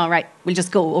then saying, all right, we'll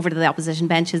just go over to the opposition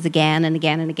benches again and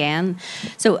again and again.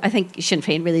 So I think Sinn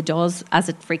Féin really does, as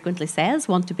it frequently says,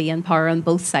 want to be in power on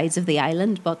both sides of the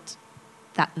island, but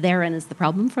that therein is the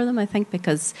problem for them, I think,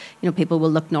 because people will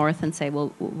look north and say, well,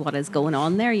 what is going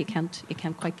on there? You can't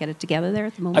quite get it together there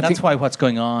at the moment. And that's why what's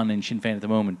going on in Sinn Féin at the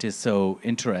moment is so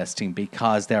interesting,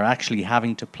 because they're actually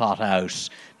having to plot out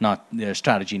not their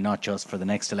strategy, not just for the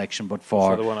next election, but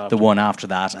for the one after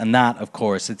that. And that, of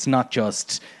course, it's not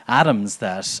just Adams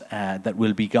that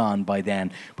will be gone by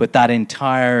then, but that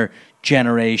entire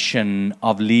generation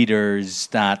of leaders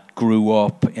that grew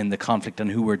up in the conflict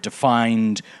and who were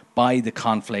defined by the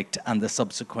conflict and the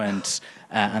subsequent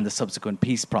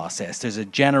peace process. There's a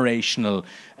generational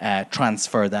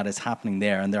transfer that is happening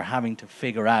there, and they're having to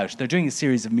figure out. They're doing a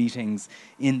series of meetings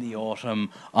in the autumn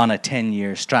on a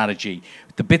 10-year strategy.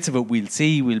 The bits of it we'll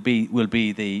see will be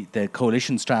the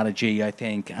coalition strategy, I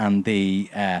think, and the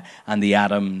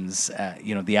Adams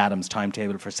the Adams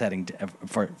timetable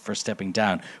for stepping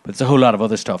down. But there's a whole lot of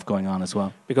other stuff going on as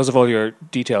well. Because of all your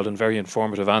detailed and very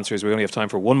informative answers, we only have time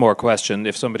for one more question,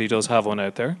 if somebody does have one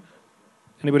out there.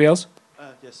 Anybody else?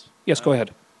 Yes. Yes, go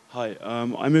ahead. Hi.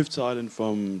 I moved to Ireland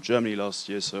from Germany last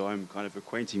year, so I'm kind of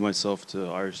acquainting myself to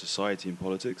Irish society and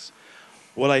politics.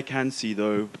 What I can see,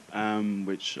 though,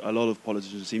 which a lot of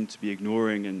politicians seem to be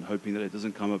ignoring and hoping that it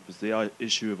doesn't come up, is the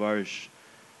issue of Irish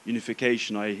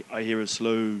unification. I hear a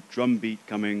slow drumbeat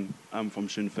coming from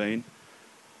Sinn Féin.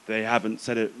 They haven't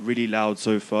said it really loud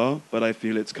so far, but I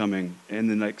feel it's coming in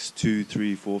the next 2,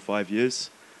 3, 4, 5 years.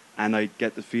 And I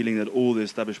get the feeling that all the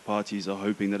established parties are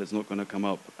hoping that it's not going to come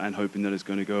up and hoping that it's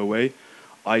going to go away.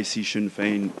 I see Sinn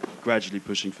Féin gradually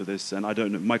pushing for this, and I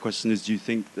don't know. My question is, do you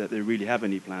think that they really have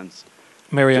any plans?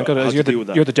 Mary, How to you're deal with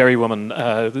that? the Derry woman,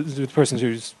 the person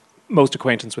who's most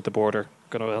acquaintance with the border.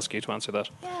 I'm going to ask you to answer that.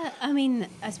 Yeah, I mean,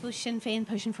 I suppose Sinn Féin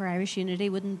pushing for Irish unity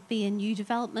wouldn't be a new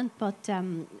development, but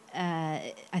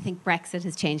I think Brexit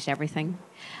has changed everything.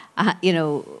 You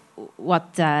know,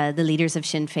 what the leaders of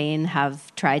Sinn Féin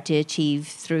have tried to achieve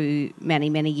through many,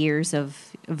 many years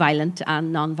of violent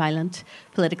and non-violent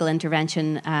political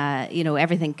intervention, you know,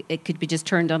 everything, it could be just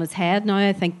turned on its head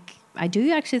now. I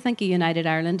do actually think a united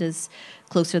Ireland is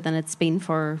closer than it's been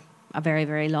for a very,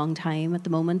 very long time at the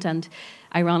moment. And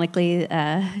ironically,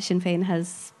 Sinn Féin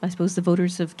has, I suppose, the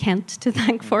voters of Kent to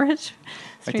thank for it,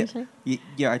 strangely.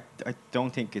 I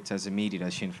don't think it's as immediate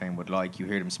as Sinn Féin would like. You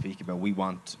hear them speak about, we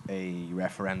want a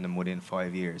referendum within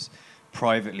 5 years.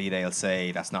 Privately, they'll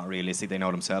say that's not realistic. They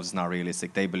know themselves it's not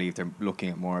realistic. They believe they're looking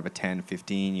at more of a 10,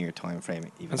 15-year time frame.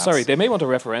 And sorry, they may want a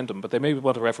referendum, but they may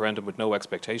want a referendum with no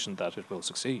expectation that it will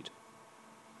succeed.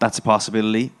 That's a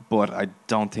possibility, but I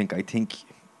think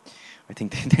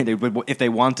they would, if they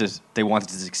want it to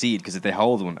succeed, because if they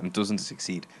hold one and it doesn't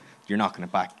succeed, you're not going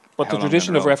to back. But the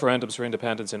tradition of referendums for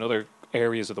independence in other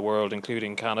areas of the world,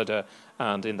 including Canada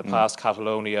and in the past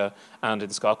Catalonia and in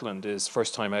Scotland, is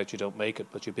first time out you don't make it,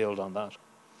 but you build on that.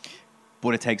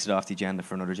 But it takes it off the agenda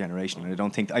for another generation.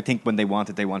 And I think when they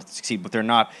want it to succeed, but they're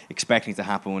not expecting it to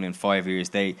happen within 5 years.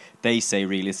 They say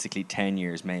realistically 10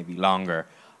 years, maybe longer.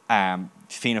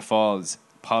 Fianna Fáil's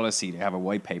policy, they have a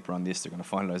white paper on this, they're going to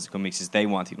finalise the coming weeks, is they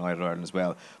want United Ireland as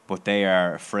well, but they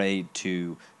are afraid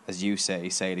to, as you say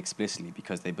it explicitly,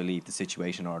 because they believe the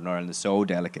situation in Northern Ireland is so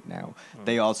delicate now.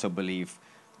 They also believe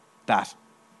that,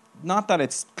 not that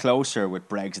it's closer with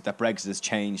Brexit, that Brexit has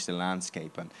changed the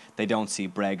landscape, and they don't see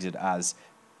Brexit as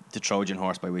the Trojan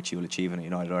horse by which you will achieve in a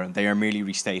United Ireland. They are merely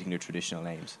restating their traditional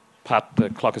aims. Pat, the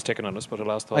clock is ticking on us, but a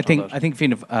last thought I think on that. I think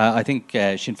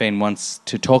Sinn Féin wants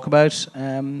to talk about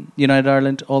United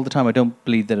Ireland all the time. I don't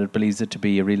believe that it believes it to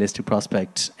be a realistic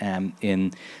prospect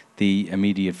in the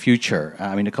immediate future.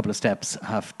 I mean, a couple of steps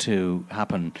have to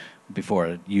happen before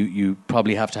it. You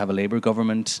probably have to have a Labour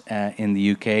government in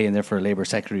the UK, and therefore a Labour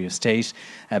Secretary of State,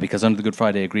 because under the Good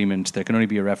Friday Agreement there can only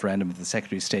be a referendum if the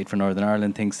Secretary of State for Northern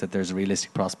Ireland thinks that there's a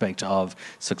realistic prospect of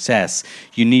success.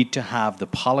 You need to have the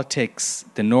politics,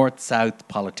 the north-south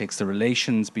politics, the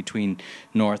relations between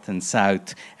north and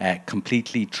south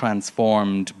completely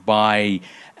transformed by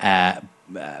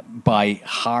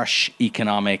harsh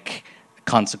economic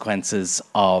consequences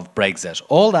of Brexit.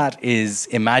 All that is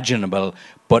imaginable,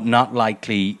 but not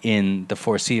likely in the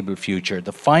foreseeable future.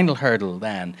 The final hurdle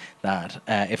then, that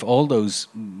if all those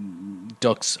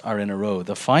ducks are in a row,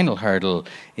 the final hurdle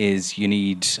is you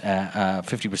need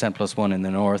 50% plus one in the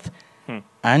north,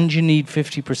 and you need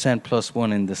 50% plus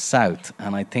one in the south.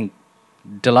 And I think,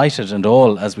 delighted and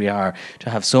all as we are to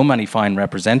have so many fine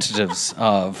representatives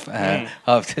of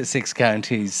the 6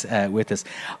 counties with us,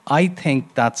 I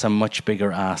think that's a much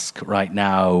bigger ask right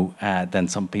now than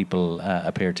some people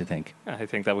appear to think. I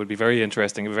think that would be very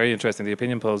interesting. The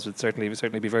opinion polls would certainly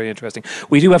be very interesting.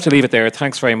 We do have to leave it there.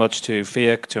 Thanks very much to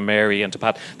Fiach, to Mary, and to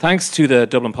Pat. Thanks to the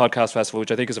Dublin Podcast Festival,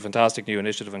 which I think is a fantastic new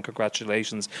initiative, and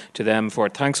congratulations to them for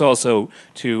it. Thanks also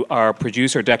to our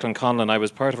producer, Declan Conlon. I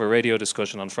was part of a radio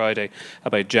discussion on Friday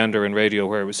about gender in radio,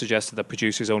 where it was suggested that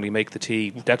producers only make the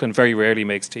tea. Declan very rarely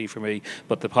makes tea for me,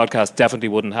 but the podcast definitely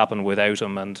wouldn't happen without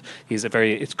him, and he's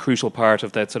it's a crucial part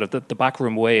of that sort of the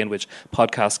backroom way in which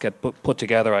podcasts get put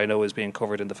together, I know, is being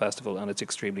covered in the festival, and it's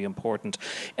extremely important.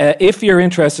 If you're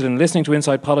interested in listening to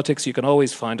Inside Politics, you can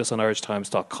always find us on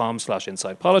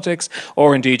irishtimes.com/insidepolitics,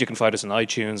 or indeed you can find us on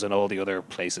iTunes and all the other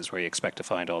places where you expect to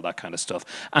find all that kind of stuff.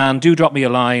 And do drop me a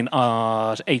line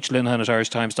at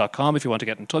hlinhan@irishtimes.com if you want to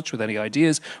get in touch with any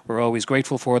ideas. We're always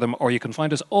grateful for them, or you can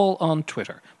find us all on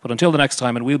Twitter. But until the next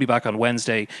time, and we'll be back on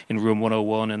Wednesday in Room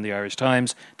 101 in the Irish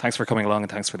Times, thanks for coming along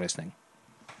and thanks for listening.